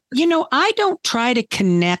 I don't try to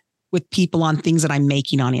connect with people on things that I'm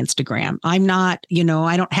making on Instagram. I'm not,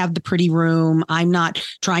 I don't have the pretty room. I'm not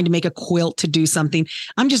trying to make a quilt to do something.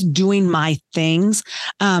 I'm just doing my things.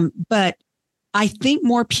 But I think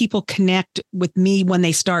more people connect with me when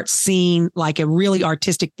they start seeing like a really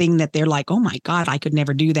artistic thing that they're like, oh my God, I could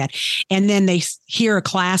never do that. And then they hear a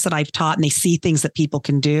class that I've taught and they see things that people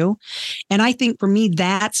can do. And I think for me,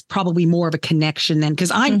 that's probably more of a connection then, because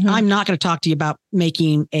I'm not going to talk to you about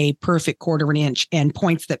making a perfect 1/4 inch and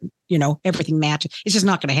points that, everything matches. It's just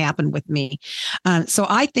not going to happen with me. So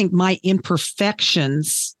I think my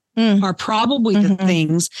imperfections are probably the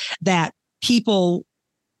things that people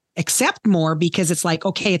accept more, because it's like,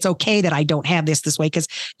 okay, it's okay that I don't have this way, because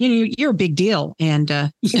you're a big deal, and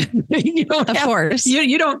you don't Of course.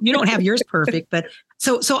 you don't have yours perfect. But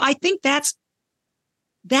so I think that's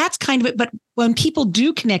kind of it. But when people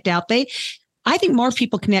do connect out, I think more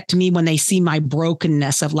people connect to me when they see my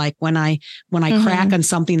brokenness of like when I crack on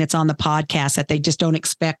something that's on the podcast that they just don't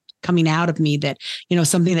expect coming out of me, that,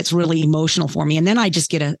 something that's really emotional for me. And then I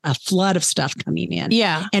just get a flood of stuff coming in.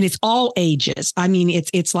 Yeah. And it's all ages. I mean,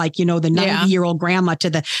 it's like, the 90-year-old grandma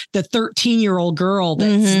to the 13-year-old girl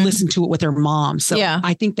that's listened to it with her mom. So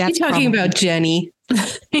I think that's You're talking about Jenny.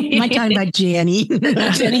 Am I talking about Jenny?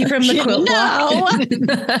 Jenny from the quilt block?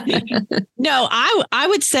 No, I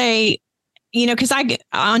would say, because I get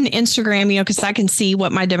on Instagram, because I can see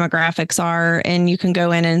what my demographics are, and you can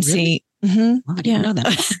go in and see. Mm-hmm. Well, I didn't know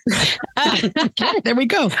that. There we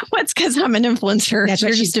go. What's because I'm an influencer? That's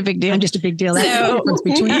You're just a big deal. I'm just a big deal. That's the difference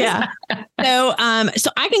between us.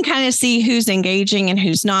 So I can kind of see who's engaging and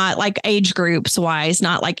who's not, like age groups wise,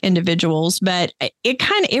 not like individuals, but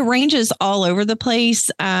it ranges all over the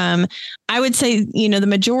place. I would say, the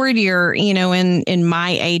majority are, in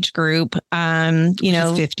my age group,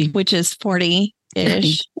 50, which is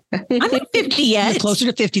 40-ish. I'm not 50 yet. You're closer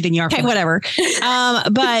to 50 than you are. Okay, whatever.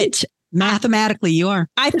 But mathematically, you are.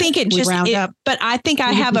 I think but I think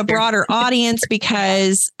I have a broader audience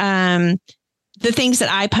because the things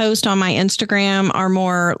that I post on my Instagram are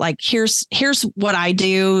more like, here's what I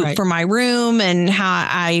do for my room and how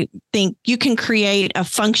I think you can create a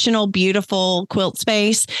functional, beautiful quilt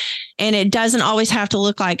space. And it doesn't always have to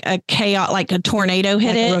look like a chaos, like a tornado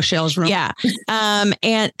hit it. Rochelle's room. Yeah.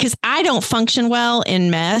 And because I don't function well in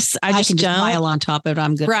mess. I just don't. Pile on top of it.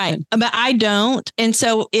 I'm good. Right. But I don't. And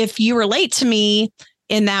so if you relate to me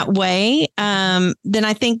in that way, then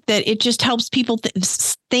I think that it just helps people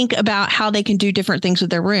think about how they can do different things with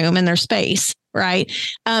their room and their space. Right.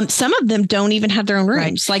 Some of them don't even have their own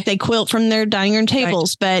rooms. Like they quilt from their dining room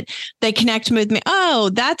tables, but they connect with me. Oh,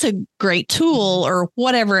 that's a great tool or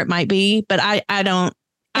whatever it might be. But I don't.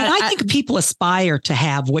 And I think people aspire to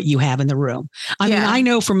have what you have in the room. I mean, I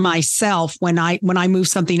know for myself, when I move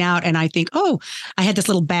something out and I think, oh, I had this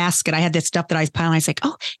little basket. I had this stuff that I was piling. I was like,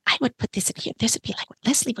 oh, I would put this in here. This would be like what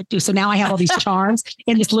Leslie would do. So now I have all these charms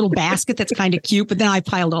in this little basket that's kind of cute. But then I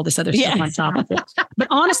piled all this other stuff on top of it. But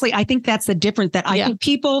honestly, I think that's the difference that I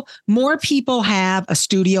think more people have a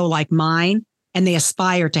studio like mine and they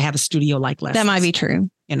aspire to have a studio like Leslie's. That might be true.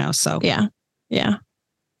 So. Yeah.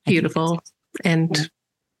 Beautiful. And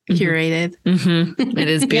curated. Mm-hmm. It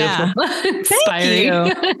is beautiful.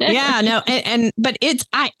 Inspiring. But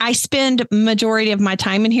I spend majority of my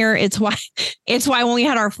time in here. It's why when we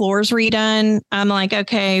had our floors redone, I'm like,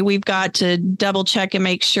 okay, we've got to double check and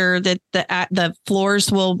make sure that the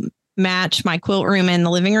floors will match my quilt room and the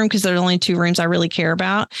living room, because there are only two rooms I really care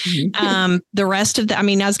about. The rest of I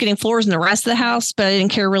was getting floors in the rest of the house, but I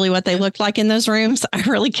didn't care really what they looked like in those rooms. I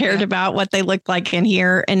really cared about what they looked like in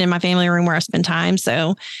here and in my family room where I spend time.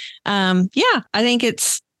 So, I think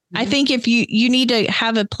I think if you need to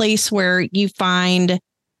have a place where you find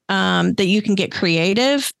that you can get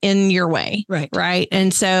creative in your way. Right.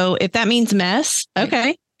 And so if that means mess,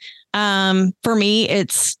 okay. For me,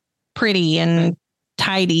 it's pretty and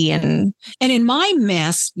tidy and in my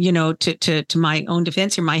mess, to my own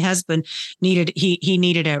defense here, my husband needed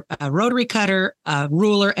a rotary cutter, a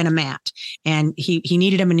ruler, and a mat, and he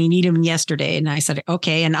needed them yesterday. And I said,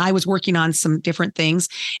 okay. And I was working on some different things,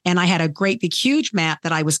 and I had a great big huge mat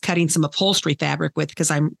that I was cutting some upholstery fabric with because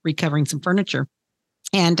I'm recovering some furniture.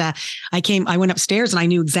 And I went upstairs and I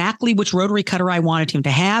knew exactly which rotary cutter I wanted him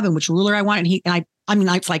to have and which ruler I wanted. And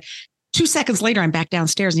it's like 2 seconds later, I'm back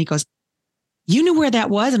downstairs and he goes, you knew where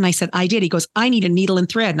that was? And I said, I did. He goes, I need a needle and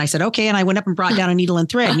thread. And I said, okay. And I went up and brought down a needle and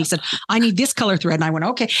thread. And he said, I need this color thread. And I went,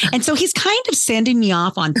 okay. And so he's kind of sending me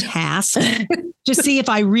off on task to see if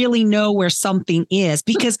I really know where something is,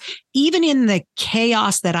 because even in the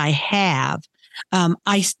chaos that I have,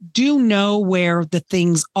 I do know where the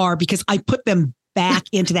things are because I put them back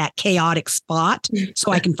into that chaotic spot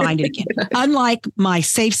so I can find it again. Unlike my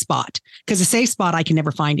safe spot, because the safe spot, I can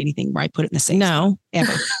never find anything where I put it in the safe spot.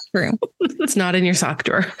 Ever. True. It's not in your sock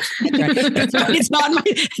drawer. That's right. It's not in my,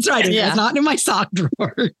 that's right. It's not in my sock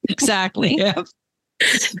drawer. Exactly. Yeah.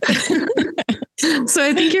 So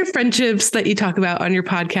I think your friendships that you talk about on your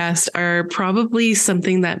podcast are probably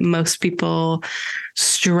something that most people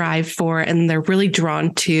strive for and they're really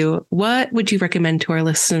drawn to. What would you recommend to our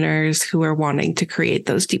listeners who are wanting to create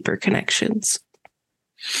those deeper connections?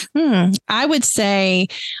 I would say,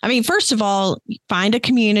 first of all, find a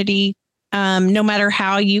community, no matter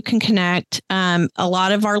how you can connect. A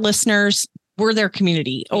lot of our listeners, we're their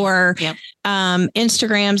community, or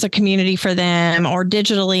Instagram's a community for them, or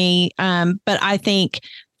digitally. But I think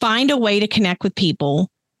find a way to connect with people.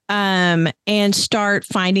 and start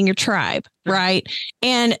finding your tribe. Right.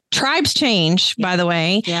 And tribes change, by the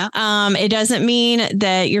way. Yeah. It doesn't mean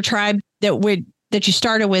that your tribe that you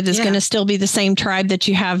started with is going to still be the same tribe that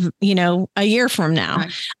you have, a year from now.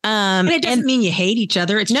 Right. And it doesn't mean you hate each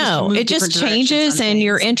other. It just changes and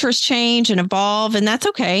your interests change and evolve, and that's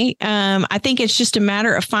okay. I think it's just a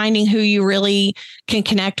matter of finding who you really can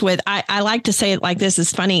connect with. I like to say it like this.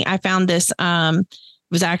 It's funny. I found this,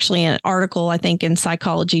 was actually an article, I think, in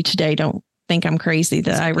Psychology Today. Don't think I'm crazy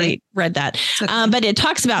that I read that. Okay. But it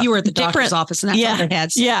talks about you were at the doctor's office and that's all it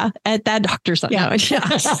had. Yeah, at that doctor's office. Yeah.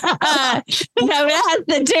 No, it has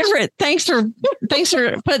the different. Thanks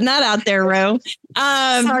for putting that out there, Ro.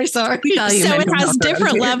 Sorry. So it has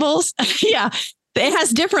different levels. Yeah. It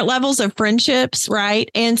has different levels of friendships,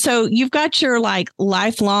 right? And so you've got your like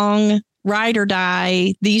lifelong ride or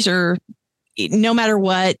die. These are no matter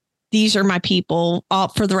what. These are my people all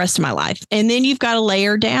for the rest of my life. And then you've got a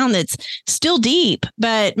layer down that's still deep,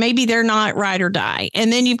 but maybe they're not ride or die. And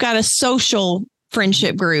then you've got a social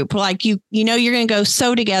friendship group, like you're going to go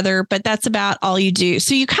sew together, but that's about all you do.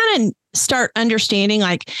 So you kind of start understanding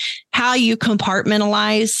like how you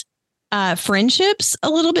compartmentalize friendships a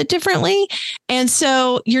little bit differently. And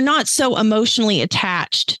so you're not so emotionally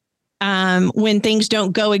attached when things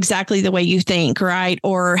don't go exactly the way you think, right?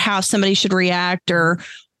 Or how somebody should react or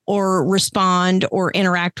respond or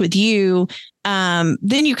interact with you,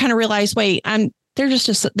 then you kind of realize, wait, they're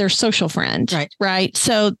just their social friend, right?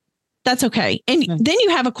 So that's okay. And then you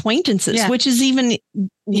have acquaintances, which is even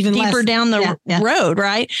deeper less, down the road,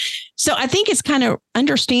 right? So I think it's kind of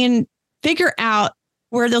figure out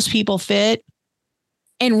where those people fit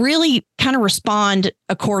and really kind of respond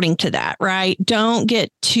according to that, right? Don't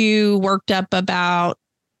get too worked up about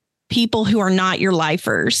people who are not your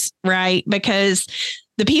lifers, right? Because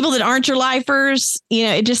the people that aren't your lifers,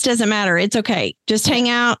 it just doesn't matter. It's okay. Just hang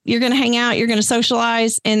out. You're going to hang out. You're going to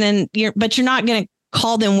socialize. And then but you're not going to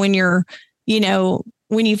call them when you're,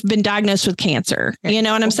 when you've been diagnosed with cancer. You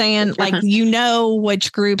know what I'm saying? Like,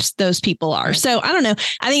 which groups those people are. So I don't know.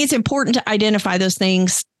 I think it's important to identify those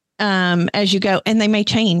things as you go, and they may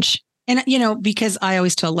change. And, because I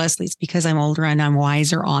always tell Leslie, it's because I'm older and I'm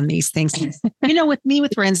wiser on these things.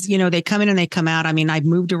 With friends, they come in and they come out. I mean, I've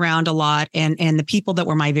moved around a lot, and the people that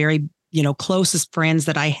were my very, closest friends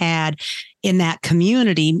that I had in that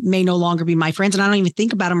community may no longer be my friends. And I don't even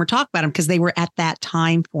think about them or talk about them because they were at that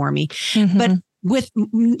time for me. Mm-hmm. But with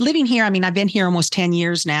living here, I mean, I've been here almost 10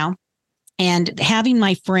 years now. And having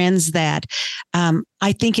my friends that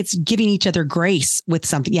I think it's giving each other grace with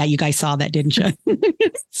something. Yeah, you guys saw that, didn't you?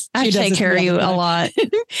 I take care of you a lot.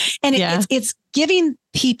 And it's giving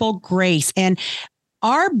people grace. And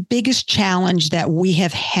our biggest challenge that we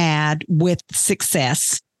have had with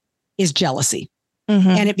success is jealousy. Mm-hmm.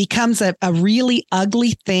 And it becomes a really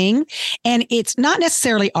ugly thing. And it's not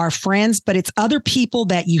necessarily our friends, but it's other people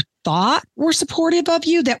that you thought were supportive of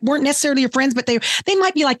you that weren't necessarily your friends, but they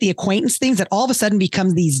might be like the acquaintance things that all of a sudden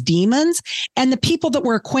become these demons. And the people that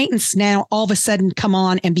were acquaintance now all of a sudden come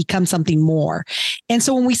on and become something more. And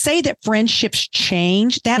so when we say that friendships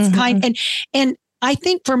change, that's and I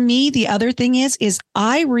think for me, the other thing is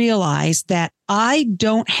I realize that I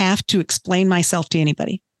don't have to explain myself to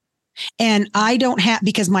anybody. And I don't have,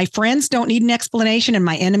 because my friends don't need an explanation and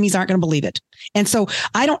my enemies aren't going to believe it. And so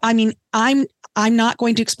I'm not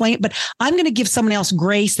going to explain it, but I'm going to give someone else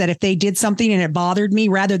grace that if they did something and it bothered me,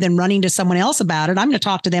 rather than running to someone else about it, I'm going to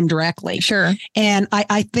talk to them directly. Sure. And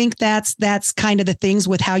I think that's kind of the things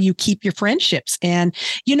with how you keep your friendships. And,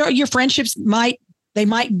 your friendships might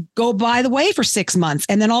go by the way for 6 months.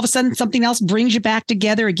 And then all of a sudden something else brings you back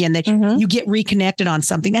together again, that you get reconnected on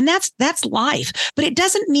something. And that's life. But it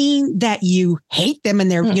doesn't mean that you hate them and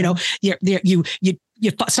they're,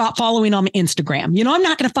 you stop following on Instagram. I'm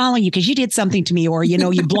not going to follow you because you did something to me, or,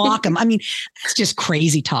 you block them. I mean, it's just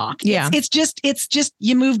crazy talk. Yeah. It's just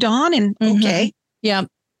you moved on and okay. Yeah.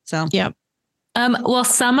 So, yeah. Well,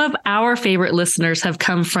 some of our favorite listeners have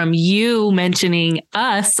come from you mentioning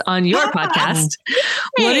us on your podcast.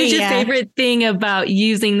 What is your favorite thing about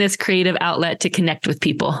using this creative outlet to connect with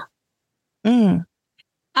people?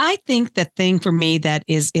 I think the thing for me that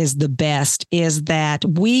is the best is that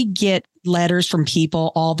we get letters from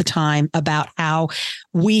people all the time about how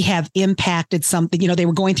we have impacted something. They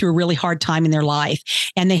were going through a really hard time in their life,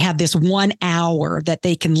 and they have this 1 hour that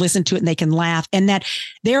they can listen to it and they can laugh, and that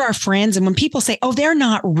they're our friends. And when people say, oh, they're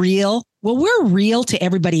not real, well, we're real to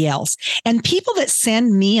everybody else. And people that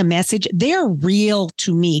send me a message, they're real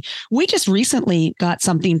to me. We just recently got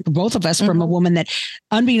something for both of us from a woman that,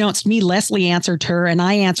 unbeknownst to me, Leslie answered her and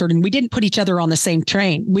I answered, and we didn't put each other on the same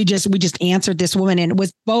train. We just answered this woman, and it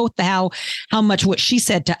was both how how much what she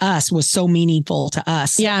said to us was so meaningful to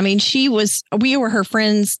us. Yeah. I mean, we were her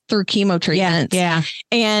friends through chemo treatments. Yeah.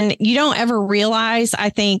 And you don't ever realize, I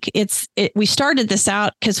think we started this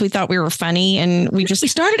out because we thought we were funny, and we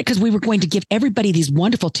started it because we were going to give everybody these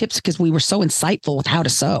wonderful tips because we were so insightful with how to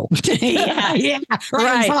sew. Yeah.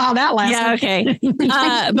 Right. How that lasted. Yeah.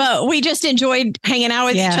 Okay. But we just enjoyed hanging out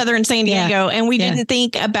with each other in San Diego, and we didn't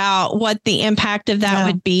think about what the impact of that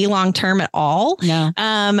would be long term at all. No.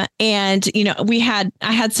 And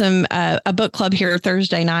I had some a book club here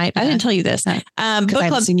Thursday night. I didn't tell you this. Book I haven't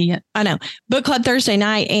club. seen you yet. I know. Book club Thursday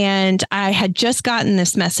night, and I had just gotten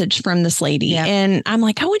this message from this lady, and I'm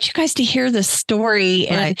like, I want you guys to hear this story.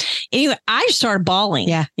 And anyway, I started bawling,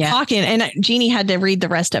 talking, and Jeannie had to read the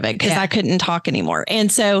rest of it because I couldn't talk anymore.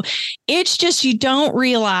 And so it's just, you don't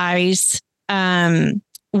realize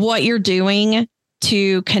what you're doing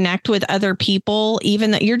to connect with other people,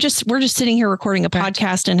 even that we're just sitting here recording a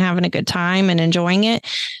podcast and having a good time and enjoying it.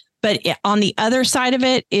 But on the other side of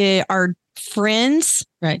it are friends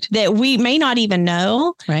that we may not even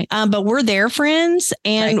know, but we're their friends,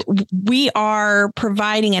 and we are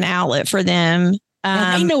providing an outlet for them.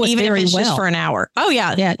 They know even very if it's well. just for an hour. Oh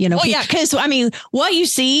yeah. Yeah. Because I mean, what you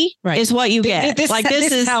see is what you get. This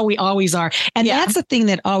is how we always are. And that's the thing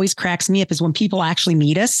that always cracks me up is when people actually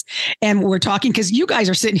meet us and we're talking, because you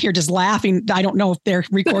guys are sitting here just laughing. I don't know if they're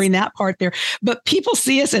recording that part there, but people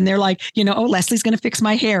see us and they're like, oh, Leslie's going to fix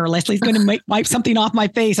my hair. Or Leslie's going to wipe something off my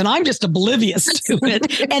face. And I'm just oblivious to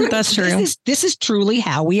it. And that's true. This is truly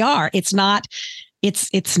how we are. It's not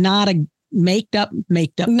a made up.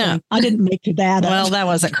 No, thing. I didn't make that up. Well, that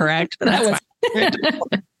wasn't correct. But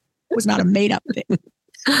it was not a made up thing.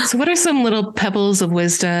 So what are some little pebbles of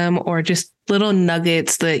wisdom or just little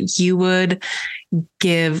nuggets that you would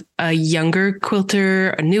give a younger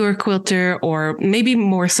quilter, a newer quilter, or maybe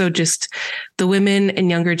more so just the women and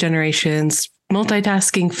younger generations,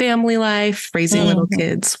 multitasking family life, raising little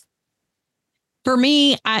kids? For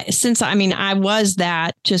me, I was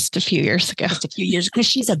that just a few years ago. Because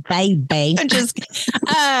she's a baby.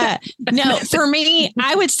 No, for me,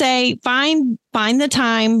 I would say find the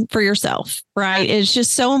time for yourself, right? It's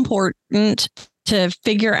just so important to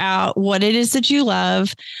figure out what it is that you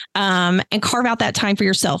love, and carve out that time for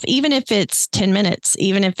yourself, even if it's 10 minutes,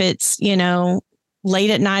 even if it's, late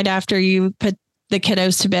at night after you put the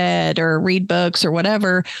kiddos to bed or read books or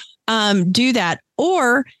whatever, do that.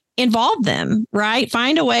 Or involve them, right?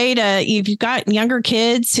 Find a way to, if you've got younger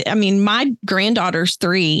kids. I mean, my granddaughter's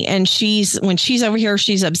 3 and when she's over here,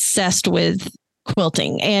 she's obsessed with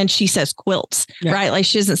quilting and she says quilts, right? Like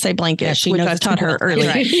she doesn't say blankets, which I taught her early.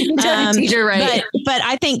 Right. But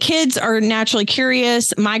I think kids are naturally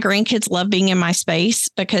curious. My grandkids love being in my space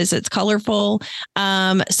because it's colorful.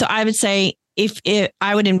 So I would say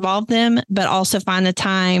I would involve them, but also find the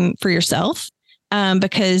time for yourself.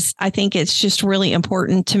 Because I think it's just really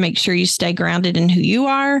important to make sure you stay grounded in who you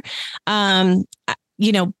are.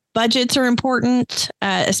 Budgets are important,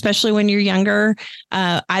 especially when you're younger.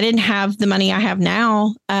 I didn't have the money I have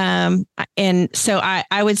now. And so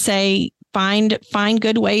I would say find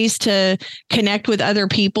good ways to connect with other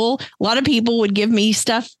people. A lot of people would give me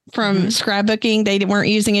stuff from scrapbooking they weren't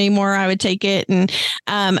using anymore. I would take it. And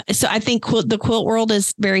so I think the quilt world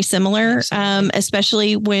is very similar,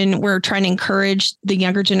 especially when we're trying to encourage the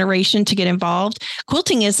younger generation to get involved.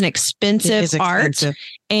 Quilting is an expensive art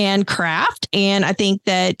and craft. And I think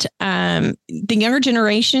that the younger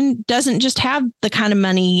generation doesn't just have the kind of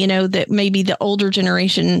money, that maybe the older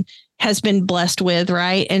generation has been blessed with,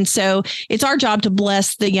 right? And so it's our job to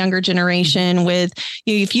bless the younger generation with,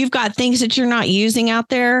 if you've got things that you're not using out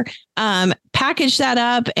there, package that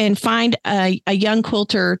up and find a young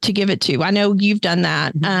quilter to give it to. I know you've done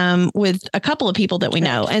that with a couple of people that we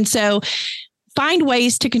know. And so find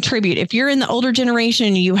ways to contribute. If you're in the older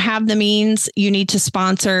generation, you have the means, you need to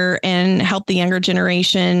sponsor and help the younger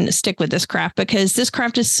generation stick with this craft, because this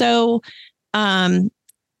craft is so,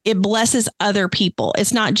 it blesses other people.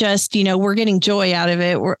 It's not just, we're getting joy out of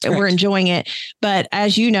it. We're enjoying it. But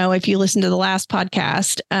as you know, if you listen to the last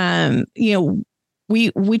podcast,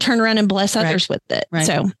 we turn around and bless others with it. Right.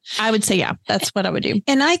 So I would say, that's what I would do.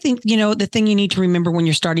 And I think, the thing you need to remember when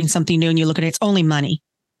you're starting something new and you look at it, it's only money.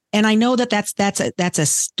 And I know that's a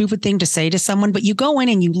stupid thing to say to someone, but you go in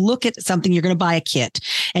and you look at something, you're going to buy a kit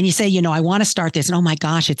and you say, I want to start this. And oh my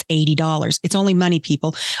gosh, it's $80. It's only money,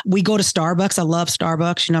 people. We go to Starbucks. I love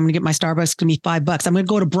Starbucks. I'm going to get my Starbucks. It's going to be $5. I'm going to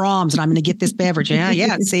go to Brahms and I'm going to get this beverage.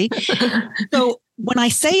 Yeah. See? So when I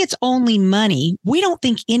say it's only money, we don't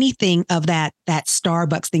think anything of that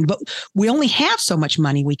Starbucks thing, but we only have so much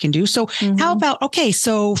money we can do. So how about, okay,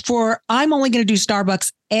 so I'm only going to do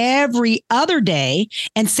Starbucks every other day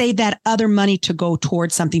and save that other money to go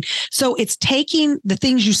towards something. So it's taking the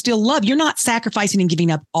things you still love. You're not sacrificing and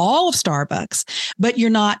giving up all of Starbucks, but you're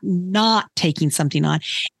not taking something on.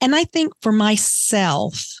 And I think for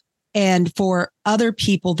myself, and for other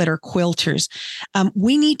people that are quilters,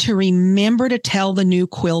 we need to remember to tell the new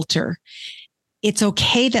quilter, it's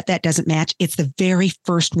okay that doesn't match. It's the very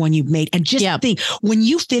first one you've made. And just think, when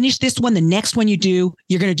you finish this one, the next one you do,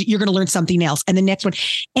 you're going to learn something else. And the next one.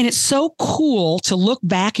 And it's so cool to look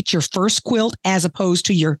back at your first quilt as opposed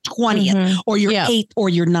to your 20th or your 8th or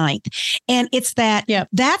your 9th. And it's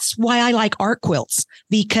that's why I like art quilts,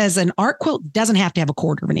 because an art quilt doesn't have to have a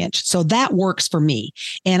quarter of an inch. So that works for me.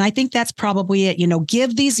 And I think that's probably it.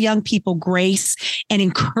 Give these young people grace and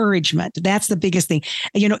encouragement. That's the biggest thing.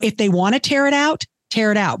 If they want to tear it out,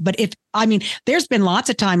 But there's been lots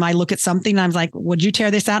of time I look at something and I'm like, would you tear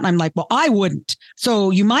this out? And I'm like, well, I wouldn't.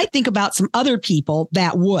 So you might think about some other people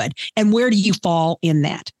that would. And where do you fall in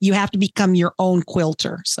that? You have to become your own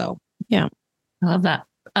quilter. So, yeah, I love that.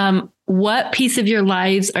 What piece of your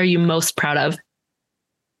lives are you most proud of?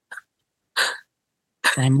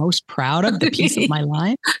 I'm most proud of the piece of my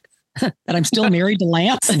life. That I'm still married to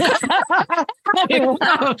Lance. Bravo,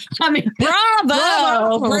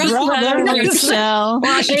 Michelle. Well,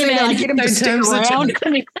 I should say that I get him to stay around.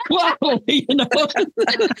 Whoa,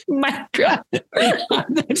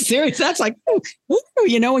 I'm serious. That's like,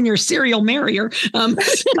 when you're a serial marrier.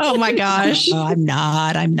 Oh my gosh. No, I'm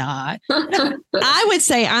not. I would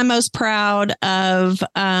say I'm most proud of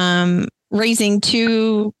raising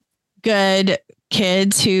two good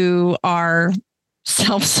kids who are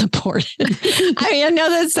self-supported. I know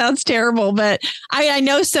that sounds terrible, but I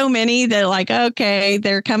know so many that okay,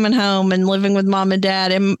 they're coming home and living with mom and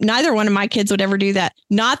dad, and neither one of my kids would ever do that.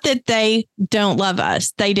 Not that they don't love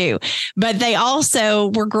us, they do, but they also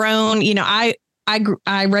were grown.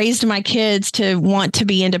 I raised my kids to want to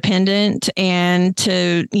be independent and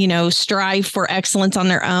to, strive for excellence on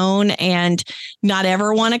their own and not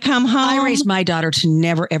ever want to come home. I raised my daughter to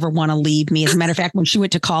never, ever want to leave me. As a matter of fact, when she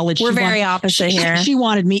went to college, we're very opposite here. She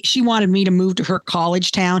wanted me to move to her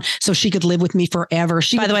college town so she could live with me forever.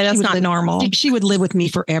 By the way, that's not normal. She would live with me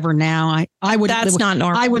forever now. I would. That's not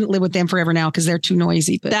normal. I wouldn't live with them forever now because they're too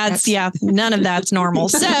noisy. But none of that's normal.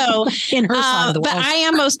 So in her side of the world. But I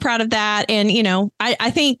am most proud of that. And, I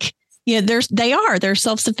think, they're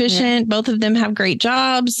self-sufficient. Both of them have great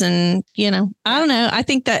jobs. And, I don't know. I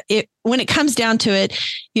think that when it comes down to it,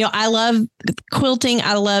 I love quilting.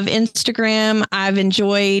 I love Instagram. I've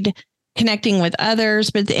enjoyed connecting with others,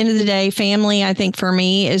 but at the end of the day, family, I think for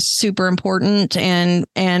me is super important. And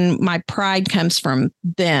my pride comes from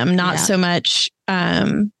them, not so much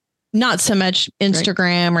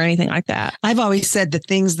Instagram or anything like that. I've always said the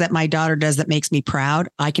things that my daughter does that makes me proud,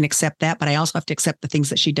 I can accept that, but I also have to accept the things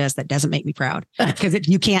that she does that doesn't make me proud, because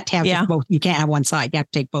you can't have both. You can't have one side. You have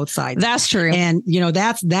to take both sides. That's true. And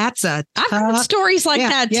that's a I've heard stories like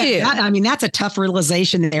that too. That's a tough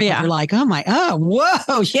realization there. You're like,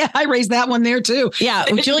 whoa. Yeah. I raised that one there too. Yeah.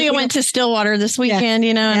 Julia went to Stillwater this weekend,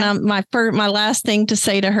 and my last thing to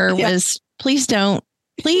say to her was, please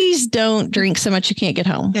don't drink so much you can't get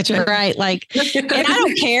home. That's right. Like, and I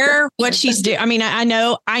don't care what she's doing. I mean, I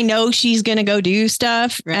know she's going to go do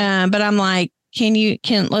stuff. But I'm like,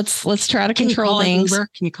 let's try to control things. Can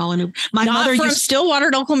you call an Uber? My mother from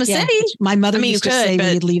Stillwater to Oklahoma City. My mother used to say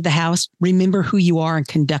when you leave the house, remember who you are and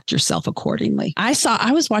conduct yourself accordingly. I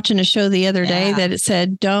was watching a show the other day that it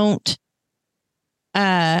said, don't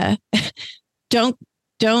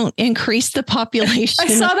increase the population. I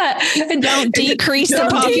saw that. And don't decrease the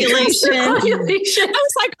population. I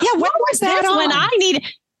was like, when was that on? When I needed.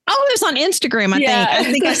 Oh, it was on Instagram, I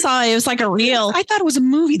think I saw it. It was like a reel. I thought it was a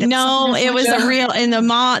movie. No, it was a reel. And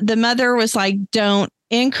the mother was like, don't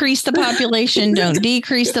increase the population, don't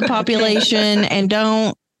decrease the population, and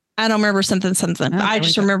I don't remember something. I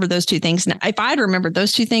just remember those two things. Now, if I'd remembered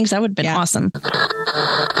those two things, that would have been awesome.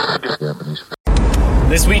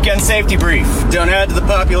 This weekend safety brief. Don't add to the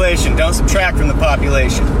population. Don't subtract from the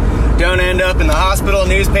population. Don't end up in the hospital,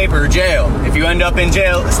 newspaper, or jail. If you end up in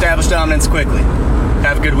jail, establish dominance quickly.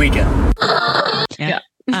 Have a good weekend.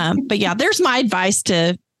 But there's my advice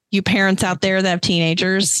to you parents out there that have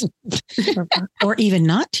teenagers. Or even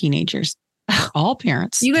not teenagers. All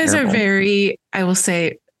parents. You guys are very, I will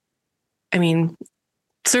say,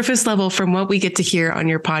 surface level from what we get to hear on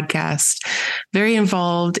your podcast, very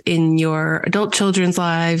involved in your adult children's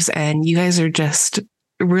lives. And you guys are just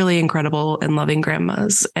really incredible and loving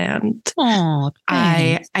grandmas. And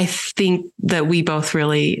I think that we both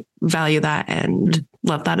really value that and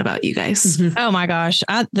love that about you guys. Oh my gosh.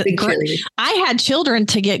 I had children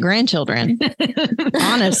to get grandchildren,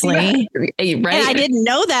 honestly. Right. And I didn't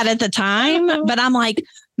know that at the time, but I'm like,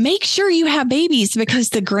 make sure you have babies because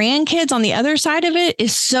the grandkids on the other side of it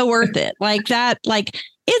is so worth it. Like that, like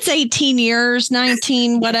it's 18 years,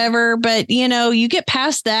 19, whatever. But you get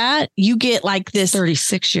past that, you get like this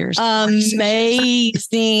 36 years, amazing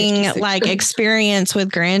like experience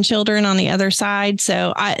with grandchildren on the other side.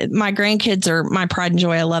 So my grandkids are my pride and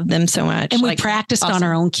joy. I love them so much. And we practiced on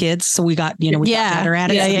our own kids. So we got, we got better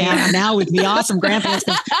at it. Now we'd be awesome grandparents.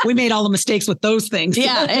 We made all the mistakes with those things.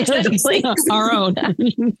 Yeah, exactly. Our own.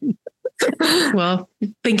 Well,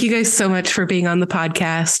 thank you guys so much for being on the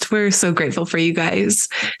podcast. We're so grateful for you guys.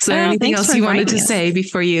 Is there anything else you wanted to say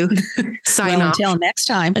before you sign off?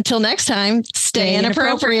 Until next time, stay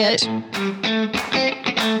inappropriate.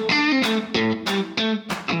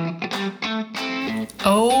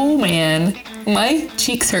 Oh man, my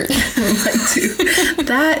cheeks hurt. Mine too.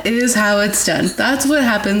 That is how it's done. That's what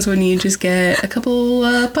happens when you just get a couple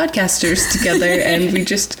podcasters together and we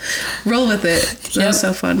just roll with it. That was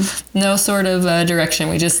so fun. No sort of direction.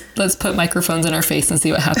 We just let's put microphones in our face and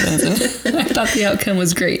see what happens. And I thought the outcome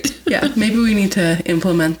was great. Yeah, maybe we need to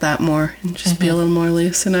implement that more and just be a little more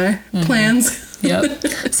loose in our plans. Yep.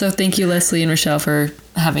 So thank you, Leslie and Rochelle, for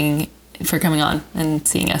coming on and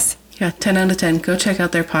seeing us. Yeah, 10 out of 10. Go check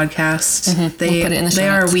out their podcast. We'll put it in the show they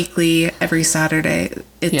are notes. Weekly every Saturday.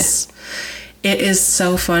 It is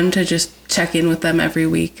so fun to just check in with them every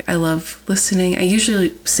week. I love listening. I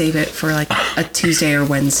usually save it for like a Tuesday or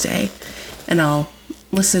Wednesday, and I'll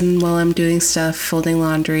listen while I'm doing stuff, folding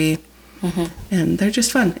laundry, and they're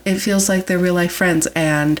just fun. It feels like they're real life friends,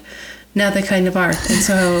 and now they kind of are. And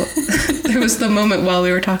so there was the moment while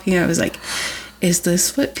we were talking, I was like, is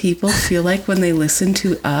this what people feel like when they listen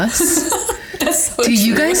to us? So Do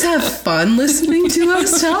you guys have fun listening to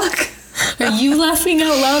us talk? Are you laughing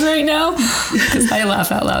out loud right now? Because I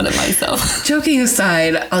laugh out loud at myself. Joking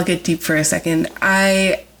aside, I'll get deep for a second.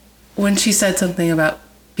 When she said something about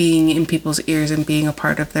being in people's ears and being a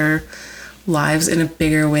part of their lives in a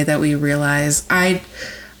bigger way that we realize, I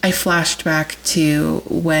flashed back to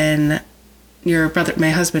when your brother, my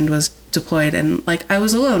husband, was deployed, and like I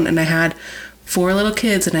was alone and I had 4 little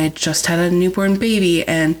kids and I just had a newborn baby,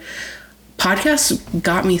 and podcasts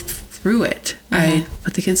got me through it. I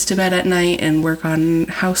put the kids to bed at night and work on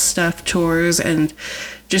house stuff, chores, and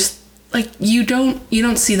just like you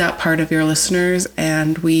don't see that part of your listeners,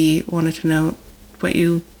 and we wanted to know what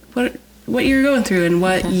you're going through and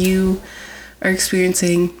what you are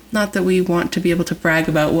experiencing. Not that we want to be able to brag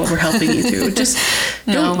about what we're helping you through. Just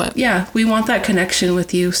we want that connection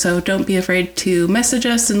with you. So don't be afraid to message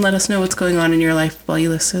us and let us know what's going on in your life while you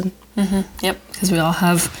listen. Yep, because we all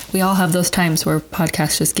have those times where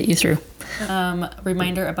podcasts just get you through.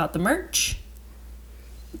 Reminder about the merch.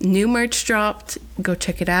 New merch dropped. Go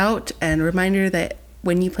check it out. And reminder that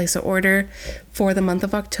when you place an order for the month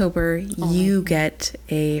of October, you get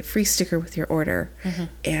a free sticker with your order.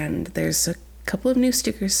 And there's a couple of new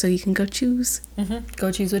stickers, so you can go choose.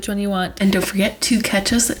 Go choose which one you want. And don't forget to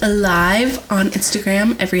catch us live on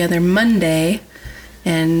Instagram every other Monday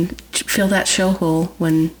and fill that show hole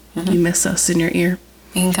when you miss us in your ear.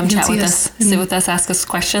 You can come chat with us, sit with us, ask us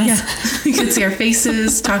questions. Yeah. You can see our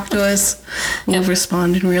faces, talk to us. We'll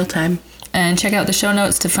respond in real time. And check out the show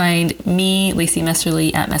notes to find me, Lacey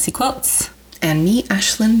Mesterly, at Messy Quilts. And me,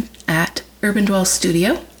 Ashlyn, at Urban Dwell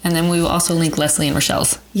Studio. And then we will also link Leslie and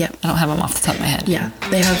Rochelle's. Yep. I don't have them off the top of my head. Yeah,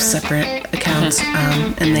 they have separate accounts,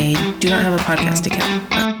 and they do not have a podcast account.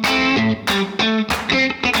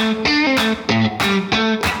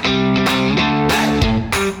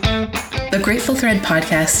 The Grateful Thread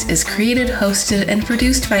podcast is created, hosted, and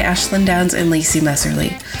produced by Ashlyn Downs and Lacey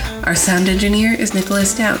Messerly. Our sound engineer is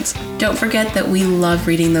Nicholas Downs. Don't forget that we love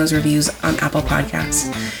reading those reviews on Apple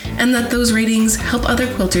Podcasts, and that those ratings help other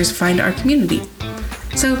quilters find our community.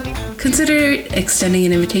 So consider extending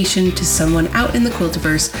an invitation to someone out in the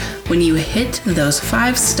Quiltiverse when you hit those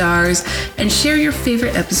 5 stars and share your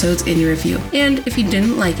favorite episodes in your review. And if you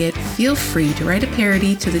didn't like it, feel free to write a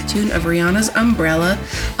parody to the tune of Rihanna's Umbrella,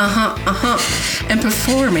 and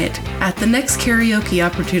perform it at the next karaoke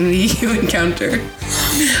opportunity you encounter.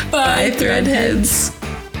 Bye, Threadheads.